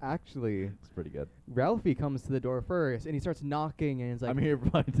 Actually, It's pretty good. Ralphie comes to the door first and he starts knocking and is like, I'm here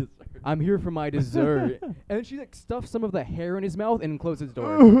for my dessert. I'm here for my dessert. And then she like stuffs some of the hair in his mouth and closes the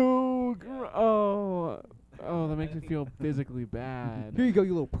door. Ooh, oh, that makes me feel physically bad. Here you go,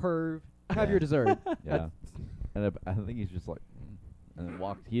 you little perv. Have your dessert. Yeah. And I think he's just like, and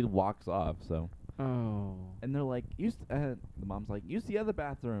then he walks off. So, Oh. and they're like, the mom's like, use the other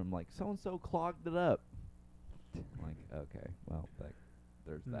bathroom. Like, so and so clogged it up. I'm like, okay, well,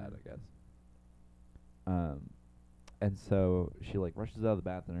 there's that, I guess. And so she like rushes out of the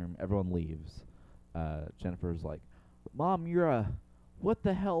bathroom. Everyone leaves. Jennifer's like, "Mom, what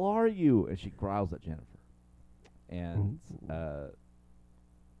the hell are you?" And she growls at Jennifer. And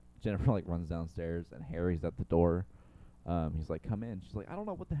Jennifer like runs downstairs, and Harry's at the door. He's like, "Come in." She's like, "I don't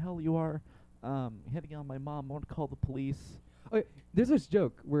know what the hell you are. Hitting on my mom. I want to call the police." Okay, there's this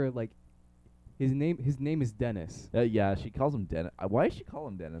joke where like his name is Dennis. Yeah, she calls him Dennis. Why does she call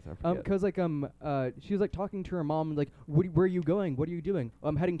him Dennis? I forget. 'Cause like she was like talking to her mom and like, where are you going? What are you doing?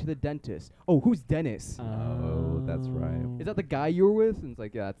 I'm heading to the dentist. Oh, who's Dennis? Oh, that's right. Is that the guy you were with? And it's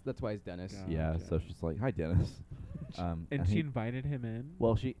like, yeah, that's why he's Dennis. Yeah. Yeah, Okay. so she's like, "Hi, Dennis." And she invited him in?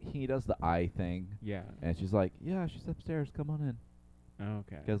 Well, he does the eye thing, Yeah. and she's like, "Yeah, she's upstairs. Come on in,"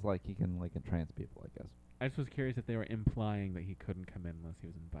 Okay. because like he can like entrance people, I guess. I just was curious if they were implying that he couldn't come in unless he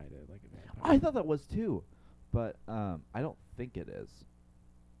was invited, like a vampire. I thought that was too, but I don't think it is.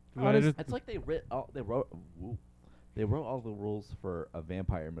 But I just- It's like they wrote all the rules for a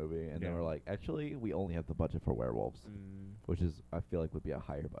vampire movie, and they Yeah. were like, actually, we only have the budget for werewolves, which is I feel like would be a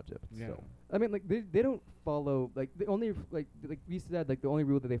higher budget. But yeah. still. I mean, like they don't follow like the only like we said like the only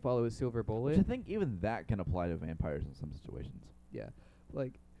rule that they follow is silver bullet. Which I think even that can apply to vampires in some situations. Yeah,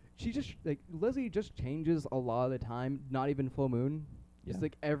 like she just like Leslie just changes a lot of the time. Not even full moon. Just Yeah.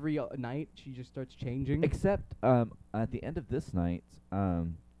 like every night she just starts changing. Except at the end of this night,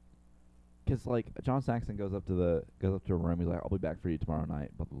 'cause like John Saxon goes up to a room. He's like, "I'll be back for you tomorrow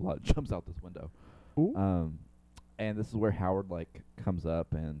night." Blah blah blah. Jumps out this window. Ooh. And this is where Howard like comes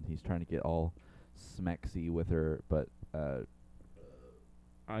up and he's trying to get all smexy with her, but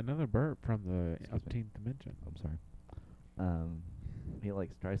Another burp from the Excuse me. 18th dimension. I'm sorry. He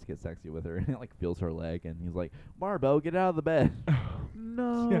like tries to get sexy with her and he like feels her leg and he's like, "Marbo, get out of the bed."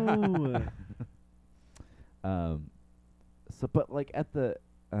 No. So but like at the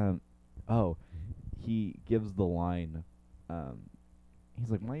he gives the line, he's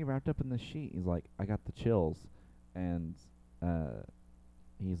like, "Why are you wrapped up in the sheet?" He's like, "I got the chills," and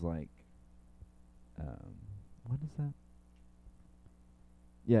he's like, what is that?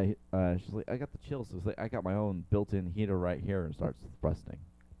 Yeah, she's like, I got the chills. It's like, I got my own built-in heater right here, and starts thrusting.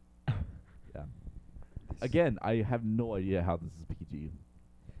 Yeah. Again, I have no idea how this is PG.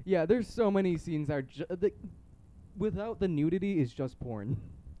 Yeah, there's so many scenes that are without the nudity is just porn.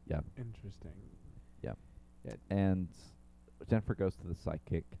 Yeah. Interesting. Yeah. Yeah. And Jennifer goes to the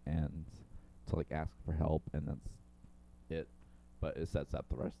psychic and to like ask for help, and that's it. But it sets up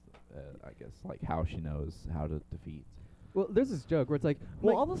the rest, I guess, like how she knows how to defeat. Well, there's this joke where it's like,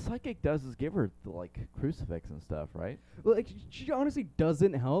 Well, like, all the psychic does is give her the like crucifix and stuff, right? well, like she honestly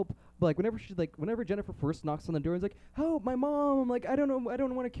doesn't help. But like whenever Jennifer first knocks on the door and is like, "Help, my mom!" I'm like, I don't know, I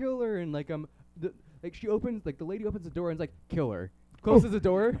don't want to kill her. And like she opens, like the lady opens the door and is like, "Kill her." Closes the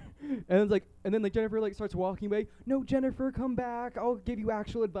door, and it's like, and then like Jennifer like starts walking away. No, Jennifer, come back. I'll give you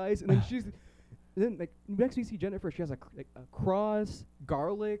actual advice. And then and then like next we see Jennifer. She has a cross,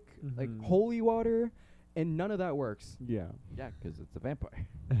 garlic, like holy water. And none of that works. Yeah. Yeah, 'cause it's a vampire,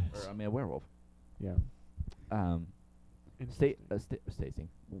 or I mean a werewolf. Yeah. Stacy.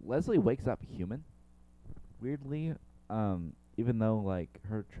 Leslie wakes up human. Weirdly, even though like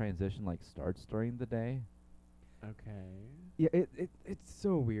her transition like starts during the day. Okay. Yeah, it's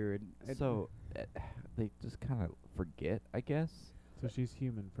so weird. So they just kind of forget, I guess. So she's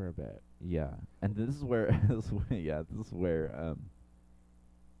human for a bit. Yeah, and this is where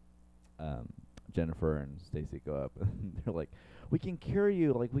Jennifer and Stacy go up, and they're like, "We can cure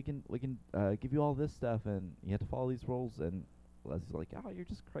you. Like we can give you all this stuff, and you have to follow these rules." And Leslie's like, "Oh, you're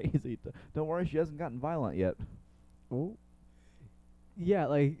just crazy. Don't worry, she hasn't gotten violent yet." Oh. Yeah,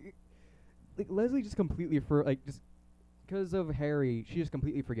 like Leslie just completely just because of Harry, she just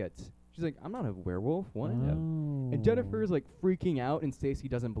completely forgets. She's like, "I'm not a werewolf." What? Yeah. Oh. And Jennifer's like freaking out, and Stacy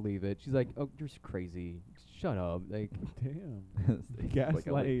doesn't believe it. She's like, "Oh, you're crazy. Shut up." Like, Damn. Stacy's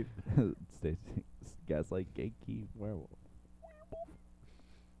Gaslight. Stacy, gaslight, gatekeep, werewolf.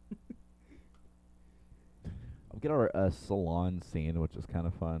 I'll get our salon scene, which is kind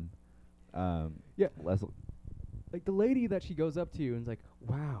of fun. Yeah. Leslie. like the lady that she goes up to and is like,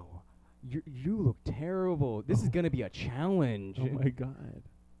 "Wow, you look terrible. This is gonna be a challenge." Oh my god.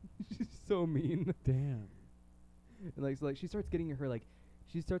 She's so mean. Damn. And like she starts getting her hair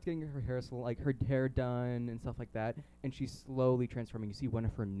her hair done and stuff like that, and she's slowly transforming. You see one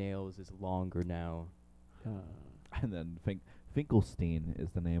of her nails is longer now. And then Finkelstein is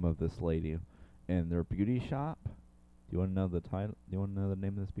the name of this lady, and their beauty shop. Do you want to know the title? Do you want to know the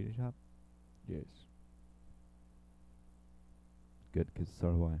name of this beauty shop? Yes. Good, 'cause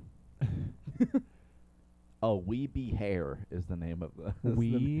so do I. Oh, We Be Hair is the name of the.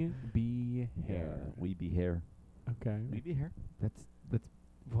 We Be Hair. We Be Hair. Okay. We Be Hair.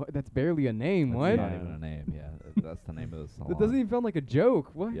 That's barely a name. That's What? not even a name. Yeah, that's the name of the salon. That doesn't even sound like a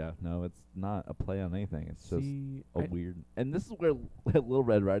joke. What? Yeah, no, it's not a play on anything. It's See, just a weird. And this is where Little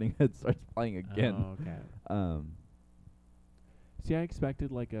Red Riding Hood starts playing again. Oh, okay. See, I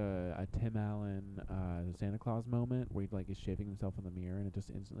expected like a Tim Allen Santa Claus moment where he like is shaving himself in the mirror and it just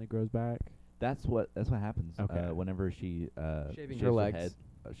instantly grows back. That's what happens. Okay. Whenever she Shaving shaves her legs. head,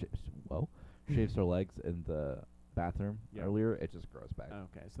 shaves her legs in the bathroom Yeah. earlier, it just grows back.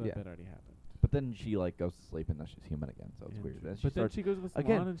 Okay, so that Yeah. bit already happened. But then she like goes to sleep and then she's human again, so it's weird. Then But then starts she goes to the salon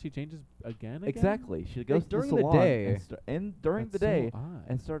again. and she changes again. exactly. She goes to during the the salon day. and during That's the day so odd.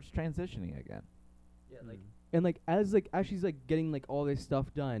 and starts transitioning again. Yeah, and as she's like getting like all this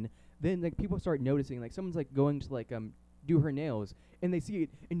stuff done, then like people start noticing like someone's like going to like do her nails and they see it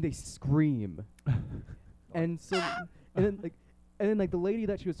and they scream. And so and then like the lady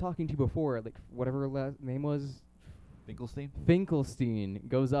that she was talking to before, like whatever her last name was, Finkelstein,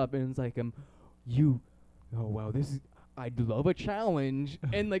 goes up and is like oh wow, I'd love a challenge.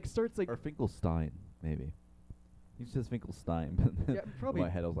 And like starts like Or Finkelstein, maybe. He says Finkelstein, but then Yeah, in probably. my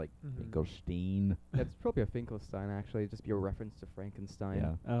head I was like, Finkelstein. That's probably a Finkelstein actually, just be a reference to Frankenstein.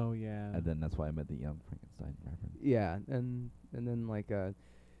 Yeah. Oh yeah. And then that's why I made the young Frankenstein reference. Yeah, and then like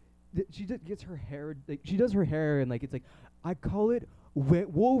she gets her hair, like she does her hair and like it's like I call it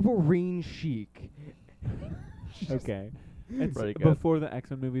Wolverine chic. Okay. It's Pretty good. before the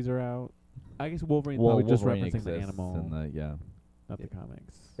X-Men movies are out. I guess Wolverine's probably just Wolverine referencing the exists animal, in the, yeah. not Yeah. the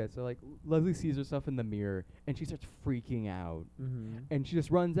comics. Yeah, so like Leslie sees herself in the mirror and she starts freaking out, Mm-hmm. and she just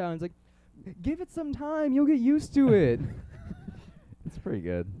runs out and is like, "Give it some time, you'll get used to it." It's pretty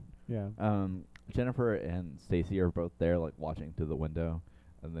good. Yeah. Jennifer and Stacy are both there, like watching through the window,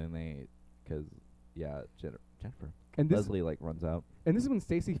 and then Jennifer. And this Leslie like runs out. and this is when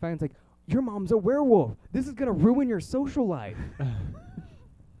Stacy finds like, "Your mom's a werewolf. This is gonna ruin your social life."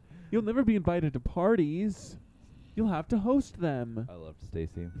 You'll never be invited to parties. You'll have to host them. I loved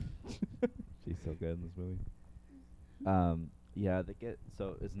Stacy. She's so good in this movie. Yeah, they get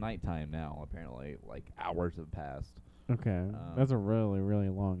so it's nighttime now. Apparently, like hours have passed. Okay, that's a really really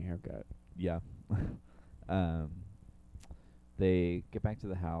long haircut. Yeah. um, they get back to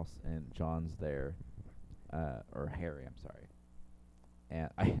the house and John's there, or Harry. I'm sorry. And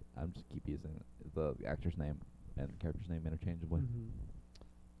I'm just keep using the actor's name and the character's name interchangeably.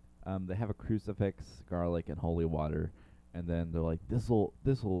 They have a crucifix, garlic, and holy water, and then they're like, "This'll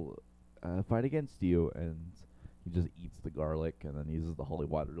fight against you," and he just eats the garlic and then uses the holy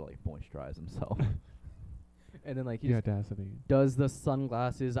water to like moisturize himself. And then like he The just audacity. does the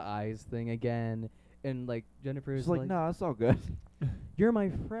sunglasses eyes thing again, and like Jennifer's She's like, "No, it's all good." "You're my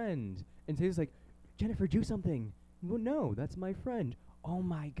friend," and Taylor's like, "Jennifer, do something." Well, no, that's my friend. Oh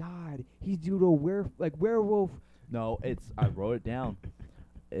my God, he's due to werewolf. No, I wrote it down.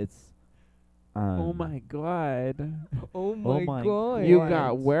 It's. Oh my god. Oh my my God, You What?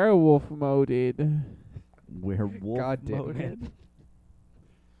 got werewolf moded. Werewolf God damn mode. it.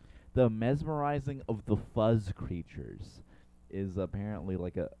 The mesmerizing of the fuzz creatures is apparently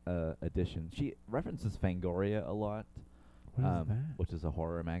like a addition. She references Fangoria a lot, What is that? which is a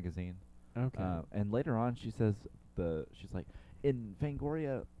horror magazine. Okay. And later on, she's like, in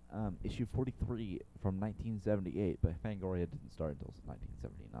Fangoria, issue 43 from 1978, but Fangoria didn't start until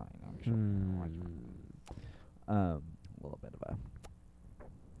 1979. Actually, a little bit of a.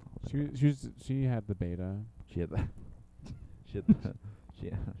 She had the beta. She had the. She had the. She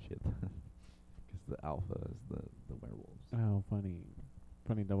had the. Because the alpha is the werewolves. Oh,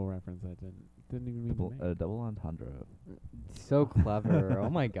 funny double reference. I didn't even mean to make. Double entendre. So clever. Oh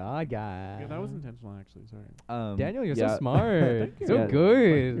my God, guys. Yeah, that was intentional, actually. Sorry. Daniel, you're yeah. so smart. Thank you. So Yeah.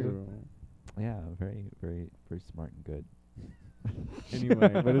 good. Thank you. Yeah, very, very, very smart and good. Anyway,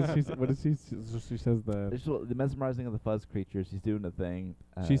 what does she? She says that. It's the mesmerizing of the fuzz creatures. She's doing a thing.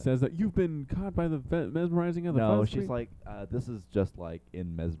 She says that you've been caught by the mesmerizing of the no, fuzz she's cre- like, this is just like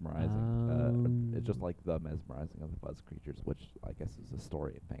in mesmerizing. It's just like the mesmerizing of the fuzz creatures, which I guess is a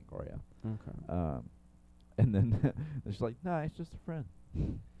story in Fangoria. Okay. And then she's like, nah, it's just a friend.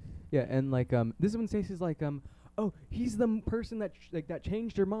 Yeah, and like this is when Stacey's like oh, he's the person that that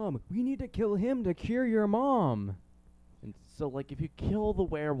changed your mom. We need to kill him to cure your mom. And so, like, if you kill the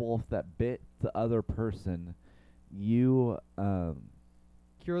werewolf that bit the other person, you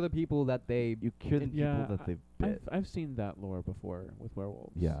Cure the people that they cure the Yeah, people that they bit. I've seen that lore before with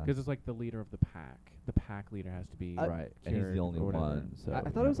werewolves. Yeah. Because it's like the leader of the pack. The pack leader has to be Right, and he's cured the only or whatever. one. So I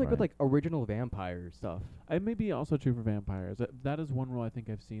thought it was like with right. like original vampire stuff. It may be also true for vampires. That is one rule I think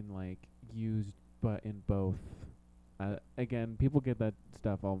I've seen like used, but in both. Again, people get that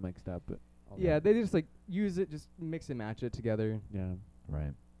stuff all mixed up. But Yeah, they just like use it, just mix and match it together. yeah.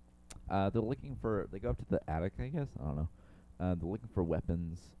 Right. They're looking for. They go up to the attic, I guess. I don't know. They're looking for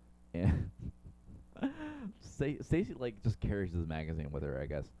weapons, and Stacy like just carries this magazine with her, I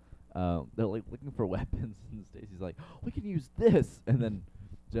guess. They're like looking for weapons, and Stacy's like, "We can use this," and then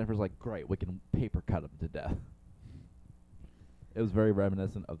Jennifer's like, "Great, we can paper cut him to death." It was very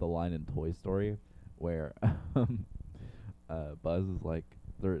reminiscent of the line in Toy Story where Buzz is like,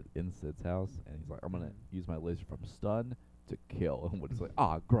 they're in Sid's house, and he's like, "I'm gonna use my laser from stun to kill," and Woody's like,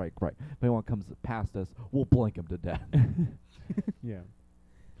 "Ah, great. If anyone comes past us, we'll blink him to death." Yeah.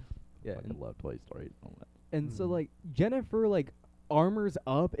 Yeah, I love Toy Story. and so like Jennifer like armors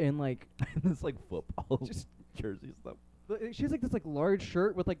up and like And it's like football, Just- jersey stuff. she has like this like large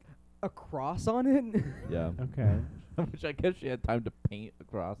shirt with like a cross on it. Yeah, Okay. which I guess she had time to paint a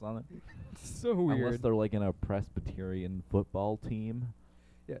cross on it. So Unless weird. they're like in a Presbyterian football team.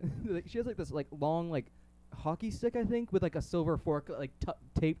 Yeah, like, she has like this like long like hockey stick, I think, with like a silver fork like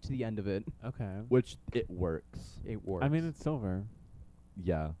taped to the end of it. Okay. Which it works. It works. I mean, it's silver.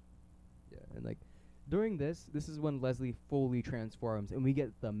 Yeah. Yeah, and like during this is when Leslie fully transforms, and we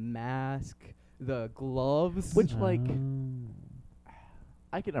get the mask, the gloves. Which like Oh.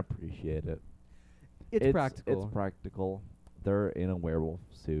 I can appreciate it. it's practical. It's practical. They're in a werewolf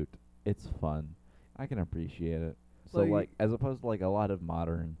suit. It's fun. I can appreciate it. So Like- like as opposed to like a lot of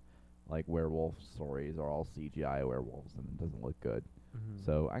modern like werewolf stories are all CGI werewolves and it doesn't look good. Mhm.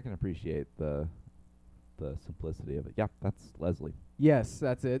 So I can appreciate the simplicity of it. Yeah, that's Leslie. Yes,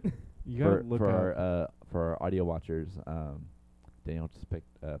 that's it. You gotta For look for up. our audio watchers, Daniel just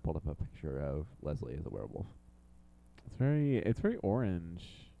pulled up a picture of Leslie as a werewolf. It's very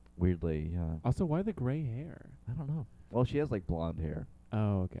orange. Weirdly, yeah. Also, why the gray hair? I don't know. Well, she has like blonde hair.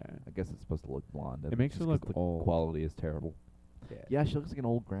 Oh, okay. I guess it's supposed to look blonde. It makes her just 'cause look the old. quality is terrible. Yeah, she looks like an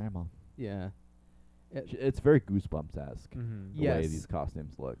old grandma. Yeah. It's very Goosebumps-esque, Mm-hmm. the way Yes. these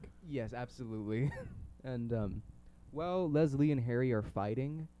costumes look. Yes, absolutely. And while Leslie and Harry are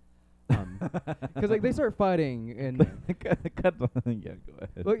fighting, Because like they start fighting and yeah, go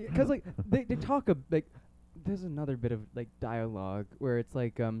ahead. because like they talk like there's another bit of like dialogue where it's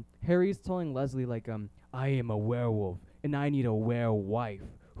like Harry's telling Leslie like I am a werewolf and I need a wife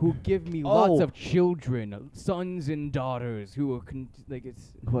who give me lots of children, sons and daughters who are like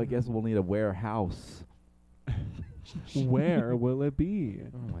it's. Well, I guess we'll need a warehouse. Where will it be?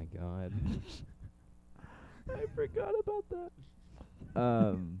 Oh my god. I forgot about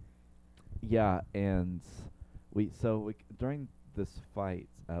that. Yeah, and during this fight,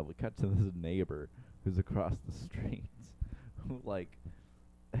 we cut to this neighbor who's across the street, who like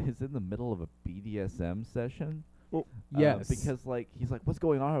is in the middle of a BDSM session. Yes. Because like he's like, what's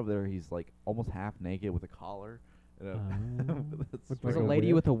going on over there? He's like almost half naked with a collar. Was a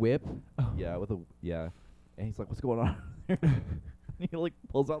lady with a whip? Yeah, and he's like, what's going on there? He like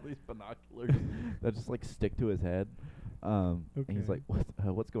pulls out these binoculars that just like stick to his head. And he's like,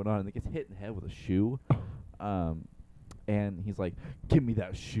 what's going on? And he gets hit in the head with a shoe. And he's like, give me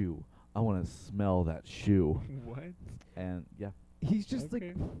that shoe. I want to smell that shoe. What? And yeah, He's just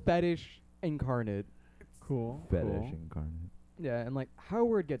like fetish incarnate. Cool. fetish incarnate. Yeah, and like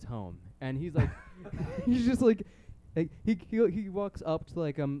Howard gets home and he's like, he's just like he walks up to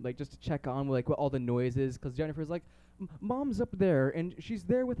like just to check on like what all the noise is, because Jennifer's like, Mom's up there and she's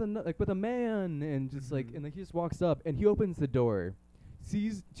there with a man, and just like, and like he just walks up and he opens the door,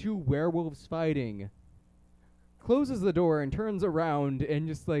 sees two werewolves fighting, closes the door and turns around and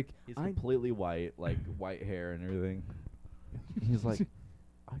just like he's completely white, like white hair and everything. He's like,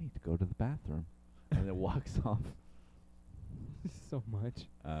 I need to go to the bathroom, and then walks off. so much.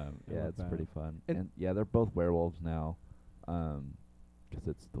 Yeah, it's pretty fun. And yeah, they're both werewolves now, 'cause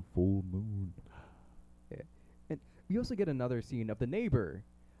it's the full moon. Yeah. And we also get another scene of the neighbor,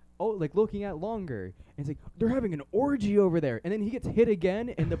 like looking at longer, and it's like they're having an orgy over there, and then he gets hit again,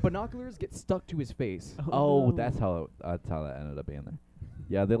 and the binoculars get stuck to his face. Oh, no. That's how that ended up being there.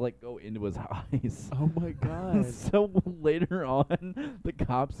 Yeah, they like go into his eyes. Oh my god. So later on, the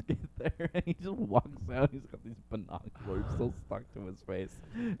cops get there and he just walks out. He's got these binoculars still stuck to his face.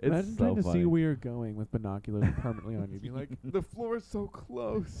 It's Imagine so trying to funny. see where you're going with binoculars permanently on you. Be like, the floor is so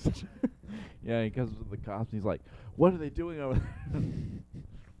close. Yeah, he comes with the cops and he's like, "What are they doing over there?"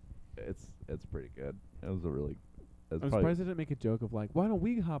 It's pretty good. It was a really. I'm surprised they didn't make a joke of like, why don't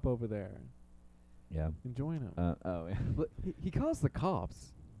we hop over there? Yeah. And join him. Oh yeah. But he calls the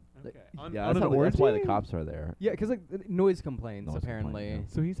cops. Okay. Yeah, that's why the cops are there. Yeah, 'cause like noise complaints Noise apparently. complaint,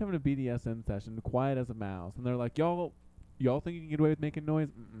 So he's having a BDSM session, quiet as a mouse, and they're like, y'all think you can get away with making noise?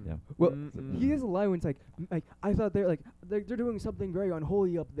 Mm-mm. Yeah. Well, he has a line when it's like I thought they're doing something very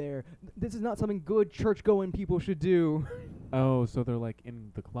unholy up there. This is not something good church-going people should do. Oh, so they're like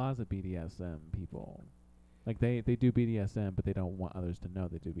in the closet BDSM people. Like they do BDSM, but they don't want others to know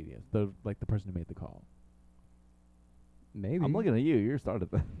they do BDSM. They're like the person who made the call. Maybe. I'm looking at you. You started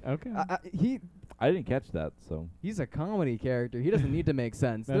that. Okay. I didn't catch that. So He's a comedy character. He doesn't need to make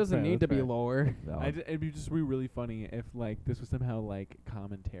sense. There That's doesn't fair, need to that's be fair. lore. no. It'd be just really funny if like this was somehow like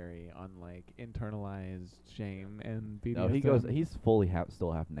commentary on like internalized shame and BDSM. No, he's fully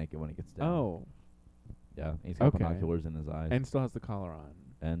still half naked when he gets down. Oh, Yeah, he's got Okay. binoculars in his eyes. and still has the collar on.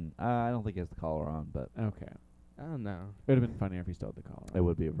 And I don't think he has the collar on, but Okay. I don't know. It would have been funnier if he still had the collar on. it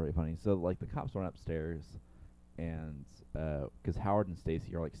would be very funny. So like the cops run upstairs, and 'cause Howard and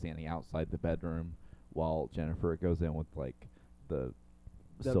Stacy are like standing outside the bedroom while Jennifer goes in with like the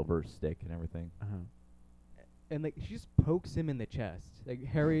silver stick and everything. Uh-huh. And like she just pokes him in the chest. Like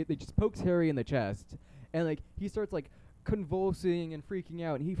Harry, they just pokes Harry in the chest, and like he starts like convulsing and freaking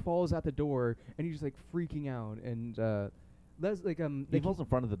out, and he falls out the door, and he's just like freaking out, and that's like He falls in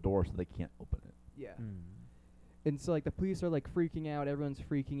front of the door so they can't open it. yeah. Mm. And so like the police are like freaking out, everyone's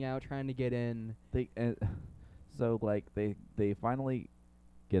freaking out, trying to get in. So like they finally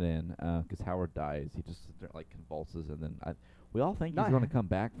get in 'cause Howard dies. He just like convulses, and then we all think Not he's going to Ha- come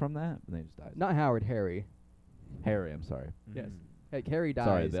back from that, and then he just dies. Not Howard, Harry. Harry, I'm sorry. Yes. Mm. Like Harry dies.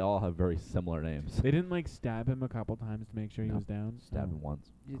 Sorry, they all have very similar names. They didn't like stab him a couple times to make sure he No. was down. Stabbed Oh. him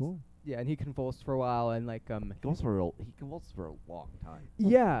once. Cool. Yeah, and he convulsed for a while, and like He convulsed for a long time.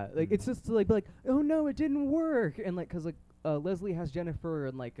 yeah, like it's just to like be like, oh no, it didn't work, and like 'cause like Leslie has Jennifer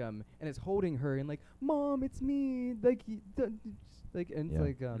and like and is holding her and like, Mom, it's me, like like, and Yeah.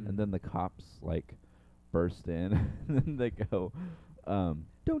 it's like And then the cops like burst in, and then they go,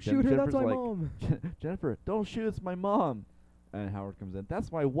 don't shoot her, that's Jennifer's my like, mom. Jennifer, don't shoot, it's my mom. And Howard comes in,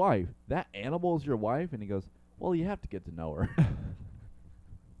 that's my wife. That animal is your wife? And he goes, well, you have to get to know her.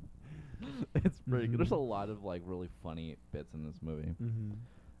 It's pretty good. There's a lot of like really funny bits in this movie.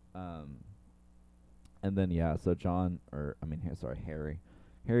 Mm-hmm. And then yeah, so Harry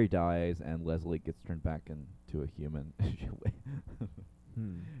Harry dies, and Leslie gets turned back into a human.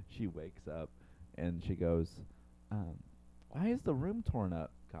 She wakes up, and she goes, "Why is the room torn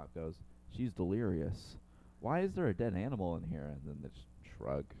up?" Cop goes, "She's delirious." "Why is there a dead animal in here?" And then they just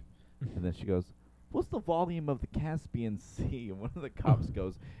shrug. And then she goes, "What's the volume of the Caspian Sea?" And one of the cops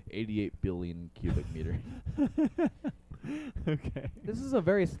goes, 88 billion cubic meters. Okay. This is a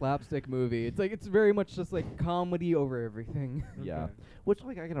very slapstick movie. It's very much just like comedy over everything. Yeah, Okay. which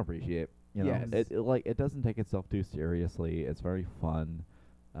like I can appreciate. You know, Yes. it doesn't take itself too seriously. It's very fun.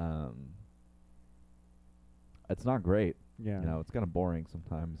 It's not great. Yeah. You know, it's kind of boring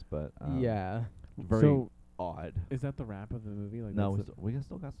sometimes, but Yeah. very So odd. is that the wrap of the movie? Like No, that's we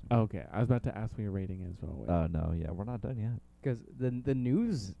still got some. oh, okay. I was about to ask what your rating is. But wait. No, yeah, we're not done yet. Because the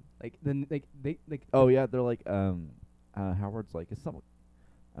news, like they Oh yeah, they're like Howard's like, can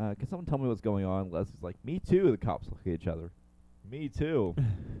someone tell me what's going on? Leslie's like, me too. The cops look at each other. Me too.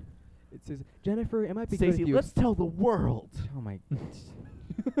 it says, Jennifer, it might be good if Stacey, you. let's tell the world. Oh my.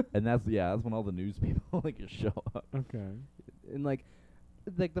 And that's when all the news people like show up. Okay. And like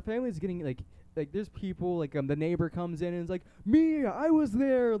the family's getting like there's people like the neighbor comes in and is like, me, I was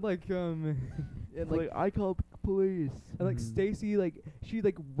there, and like I called the police. and like Mhm. Stacy, like she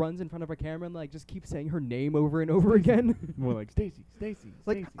like runs in front of a camera and like just keeps saying her name over and over again. More like Stacy. Like,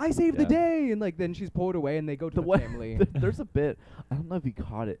 Stacy. I saved the Yeah. day, and like then she's pulled away and they go to the, The family. There's a bit, I don't know if you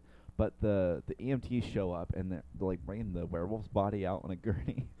caught it, but the EMTs show up and they're like bringing the werewolf's body out on a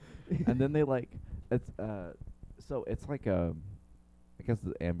gurney, and then they like so it's like I guess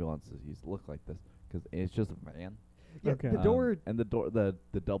the ambulances used to look like this because it's just a van. Yeah, Okay. the door. And the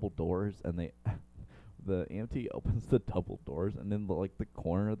double doors, and they the EMT opens the double doors, and then the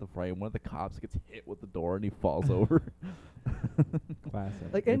corner of the frame, one of the cops gets hit with the door and he falls over.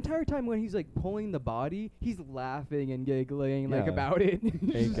 Classic. Like the entire time when he's like pulling the body, he's laughing and giggling like Yeah. about it.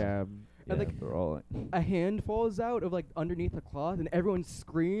 Hey, Gab. Yeah, And, like, they're all like, a hand falls out of like underneath the cloth, and everyone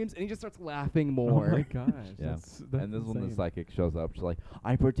screams, and he just starts laughing Oh more. my gosh. yeah. That's And this is when the insane. psychic shows up. She's like,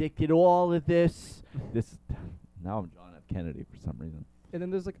 I predicted all of this. Now I'm John F. Kennedy for some reason. And then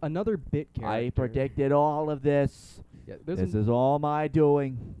there's like another bit character. I predicted all of this. Yeah, This is all my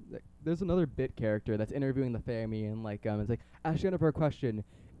doing. there's another bit character that's interviewing the family and like it's like ask Jennifer a question,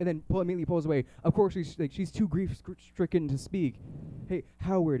 and then immediately pulls away. Of course she's too grief-stricken to speak. Hey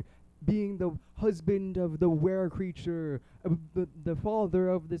Howard, being the husband of the were creature, the father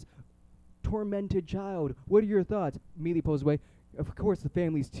of this tormented child, what are your thoughts? Immediately pulls away. Of course the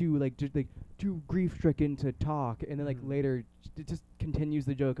family's too too grief-stricken to talk, and then like Mhm. later it just continues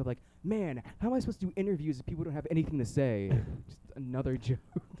the joke of like, man, how am I supposed to do interviews if people don't have anything to say? Just another joke.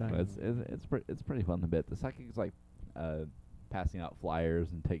 Dang. It's pretty fun a bit. The psychic is like passing out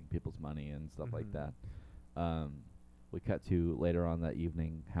flyers and taking people's money and stuff like Mhm. that. We cut to later on that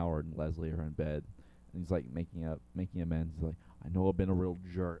evening. Howard and Leslie are in bed, and he's like making amends. He's like, I know I've been a real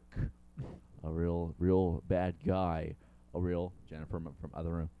jerk, a real bad guy, a real Jennifer from other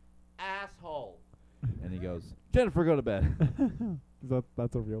room asshole. And he goes, Jennifer, go to bed.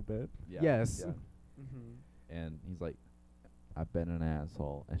 That's a real bit. Yeah, Yes. yeah. Mm-hmm. And he's like, I've been an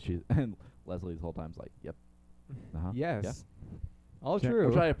asshole. And Leslie the whole time's like, yep. Uh-huh. Yes. Yeah. All Jen- true.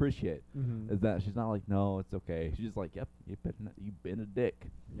 Which I appreciate. Mm-hmm. Is that she's not like, no, it's okay. She's just like, yep, you've been a dick.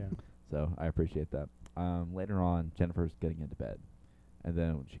 Yeah. So I appreciate that. Later on, Jennifer's getting into bed, and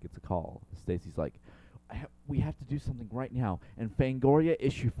then she gets a call. Stacy's like, we have to do something right now. And Fangoria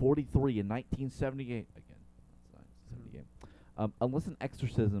issue 43 in 1978. Again, that's 1978. Unless an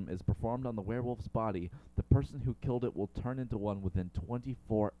exorcism is performed on the werewolf's body, the person who killed it will turn into one within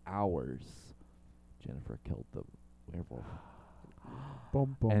 24 hours. Jennifer killed the werewolf.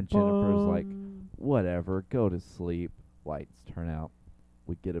 Bum, bum, And Jennifer's like, bum. whatever, go to sleep. Lights turn out.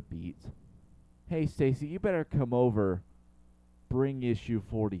 We get a beat. Hey, Stacy, you better come over. Bring issue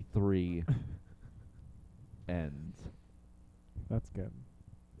 43. And That's good.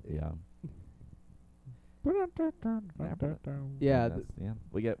 yeah, Yeah, and that's the end.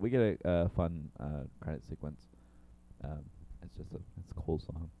 We get a fun credit sequence. It's a cool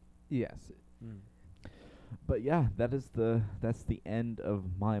song. Yes. Mm. But yeah, that's the end of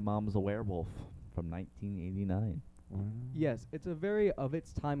My Mom's a Werewolf from 1989. Wow. Yes, it's a very of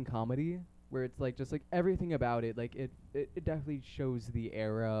its time comedy where it's like just like everything about it, like it definitely shows the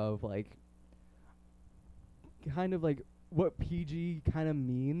era of like kind of like what PG kind of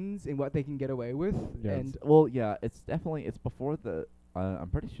means and what they can get away with. Yeah, And Well, yeah, it's before the. I'm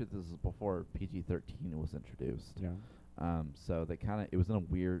pretty sure this is before PG-13 was introduced. Yeah. So they it was in a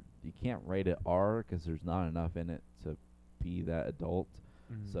weird. You can't rate it R because there's not enough in it to be that adult.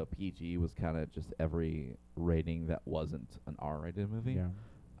 So PG was kind of just every rating that wasn't an R-rated movie.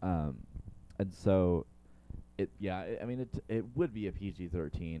 Yeah. And so I mean it would be a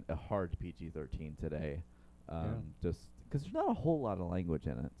PG-13, a hard PG-13 today. Just because there's not a whole lot of language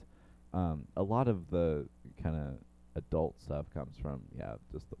in it. A lot of the kind of adult stuff comes from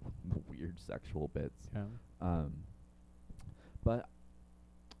just the weird sexual bits. Yeah. But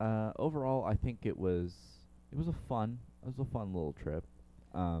overall, I think it was a fun little trip.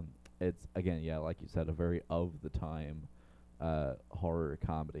 It's again, like you said, a very of the time horror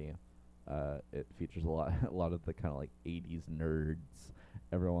comedy. It features a lot of the kind of like 80s nerds.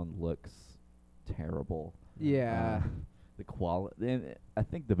 Everyone looks terrible. Yeah. The quality, and I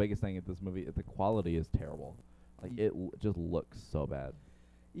think the biggest thing at this movie, the quality is terrible. Like it just looks so bad.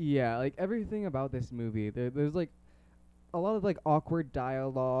 Yeah, like everything about this movie, there's like a lot of like awkward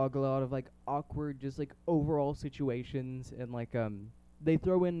dialogue, a lot of like awkward just like overall situations, and like they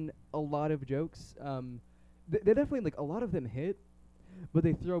throw in a lot of jokes. They definitely like a lot of them hit, but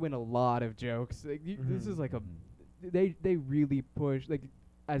they throw in a lot of jokes. Like this is like they really push like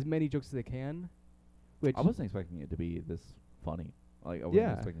as many jokes as they can. Which I wasn't expecting it to be this funny. Like I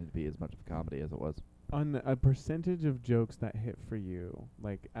wasn't expecting it to be as much of a comedy as it was. On a percentage of jokes that hit for you,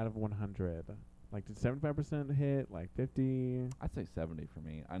 like out of 100, like did 75% hit, like 50? I'd say 70 for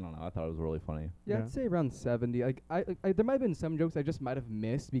me. I don't know. I thought it was really funny. yeah, Yeah. I'd say around 70. Like I there might have been some jokes I just might have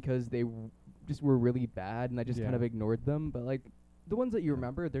missed because they just were really bad and I just kind of ignored them. But like the ones that you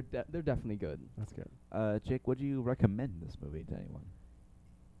remember, they're definitely good. That's good. Jake, would you recommend this movie to anyone?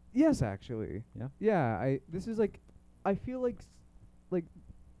 Yes, actually. Yeah? Yeah, this is like I feel like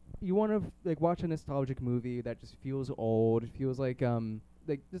you want to like watch a nostalgic movie that just feels old, feels like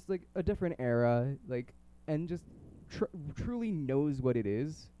just like a different era, like and just truly knows what it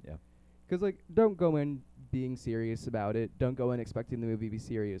is. Yeah. 'Cause like don't go in being serious about it. Don't go in expecting the movie to be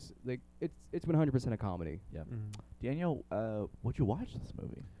serious. Like it's 100% a comedy. Yeah. Daniel, would you watch this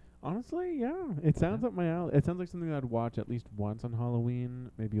movie? Honestly, yeah. It sounds up my alley. It sounds like something I'd watch at least once on Halloween,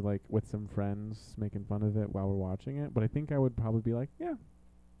 maybe like with some friends making fun of it while we're watching it. But I think I would probably be like, yeah,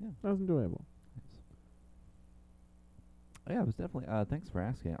 that was enjoyable. Yeah, it was definitely. Thanks for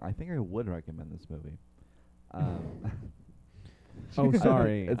asking. I think I would recommend this movie. Oh,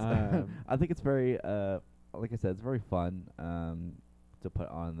 sorry. I think it's very, like I said, it's very fun to put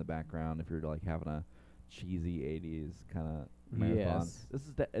on in the background if you're like having a cheesy 80s kind of marathon. Yes. This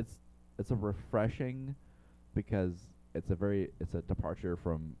is it's a refreshing because it's a departure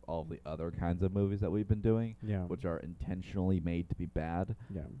from all the other kinds of movies that we've been doing, which are intentionally made to be bad.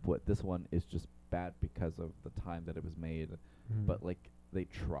 Yeah. But this one is just bad because of the time that it was made. But like they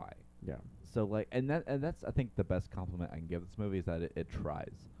try. Yeah. So like and that's I think the best compliment I can give this movie is that it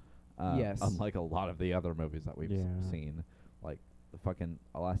tries. Yes. Unlike a lot of the other movies that we've seen, like the fucking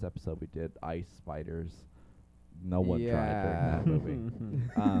last episode we did, Ice Spiders. No one tried during that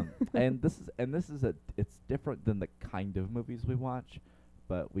movie. And this is it's different than the kind of movies we watch,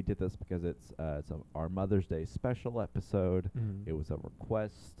 but we did this because it's our Mother's Day special episode. It was a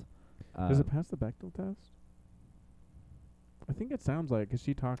request. Does it pass the Bechdel test? I think it sounds like, 'cause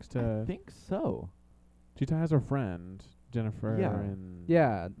she talks to. I think so. She has her friend Jennifer. Yeah. And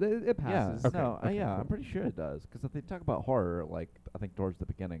Yeah, it passes. Yeah, Okay, no, okay, I'm cool. pretty sure it does, 'cause if they talk about horror, like I think towards the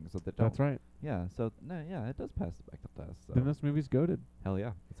beginning, so they don't. That's right. Yeah, so no, yeah, it does pass the Bechdel test. So. Then this movie's goated. Hell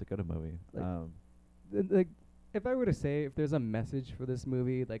yeah, it's a good movie. Like if I were to say if there's a message for this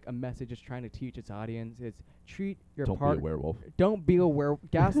movie, like a message it's trying to teach its audience, it's treat your don't be a werewolf. Don't be a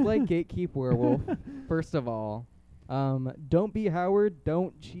gaslight, gatekeep werewolf. First of all, don't be Howard.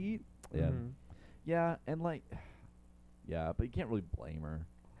 Don't cheat. Yeah, yeah, and like, yeah, but you can't really blame her.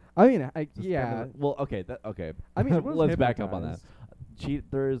 I mean, Just well, okay, okay. I mean, everyone's let's back up on that.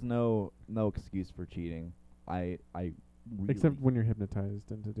 hypnotized. There is no excuse for cheating. I really Except when you're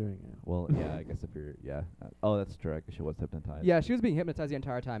hypnotized into doing it. Well, yeah, I guess if you're oh, that's true. I guess she was hypnotized. Yeah, she was being hypnotized the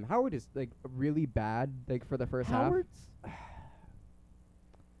entire time. Howard is like really bad, like for the first half.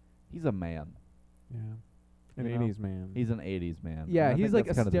 He's a man. Yeah. An You know, 80s man. He's an 80s man. Yeah, and I he's think like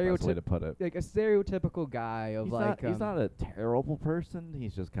that's a kind of the best way to put it. like a stereotypical guy of He's not a terrible person.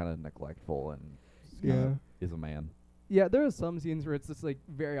 He's just kind of neglectful and is a man. Yeah, there are some scenes where it's just like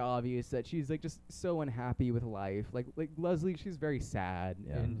very obvious that she's like just so unhappy with life. Like Leslie, she's very sad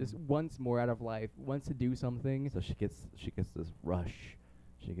and just wants more out of life, wants to do something. So she gets this rush.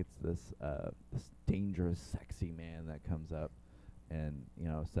 She gets this dangerous, sexy man that comes up and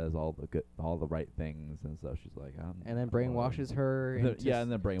says all the right things, and so she's like, and then brainwashes her. And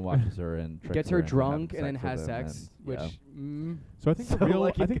and then brainwashes her and tricks gets her her into drunk having and then has with him sex, and, which So I think So, the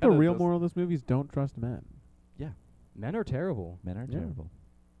like, it real kinda real just- moral of this movie is don't trust men. men are terrible. men are Yeah. terrible.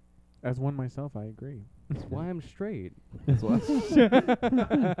 As one myself, I agree. That's why I'm straight. That's what.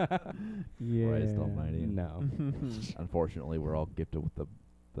 Yeah. Christ almighty. No. Unfortunately, we're all gifted with the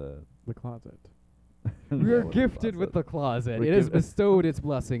The closet. We are with gifted with the closet. We're It has gifted- bestowed its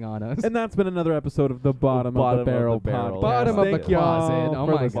blessing on us. And that's been another episode of the Bottom of the Barrel podcast. Bottom of the Thank y'all closet. Oh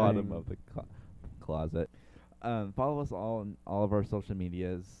for my listening. God. bottom of the closet. Follow us all on all of our social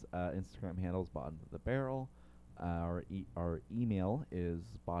medias. Instagram handles Bottom of the Barrel. Our email is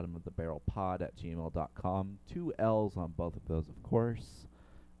bottomofthebarrelpod@gmail.com. 2 L's on both of those, of course.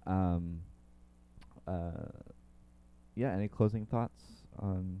 Yeah. Any closing thoughts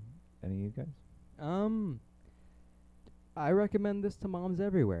on any of you guys? I recommend this to moms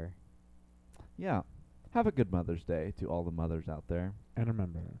everywhere. Yeah. Have a good Mother's Day to all the mothers out there. And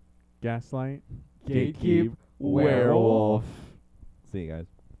remember, gaslight, Gatekeep, werewolf. See you guys.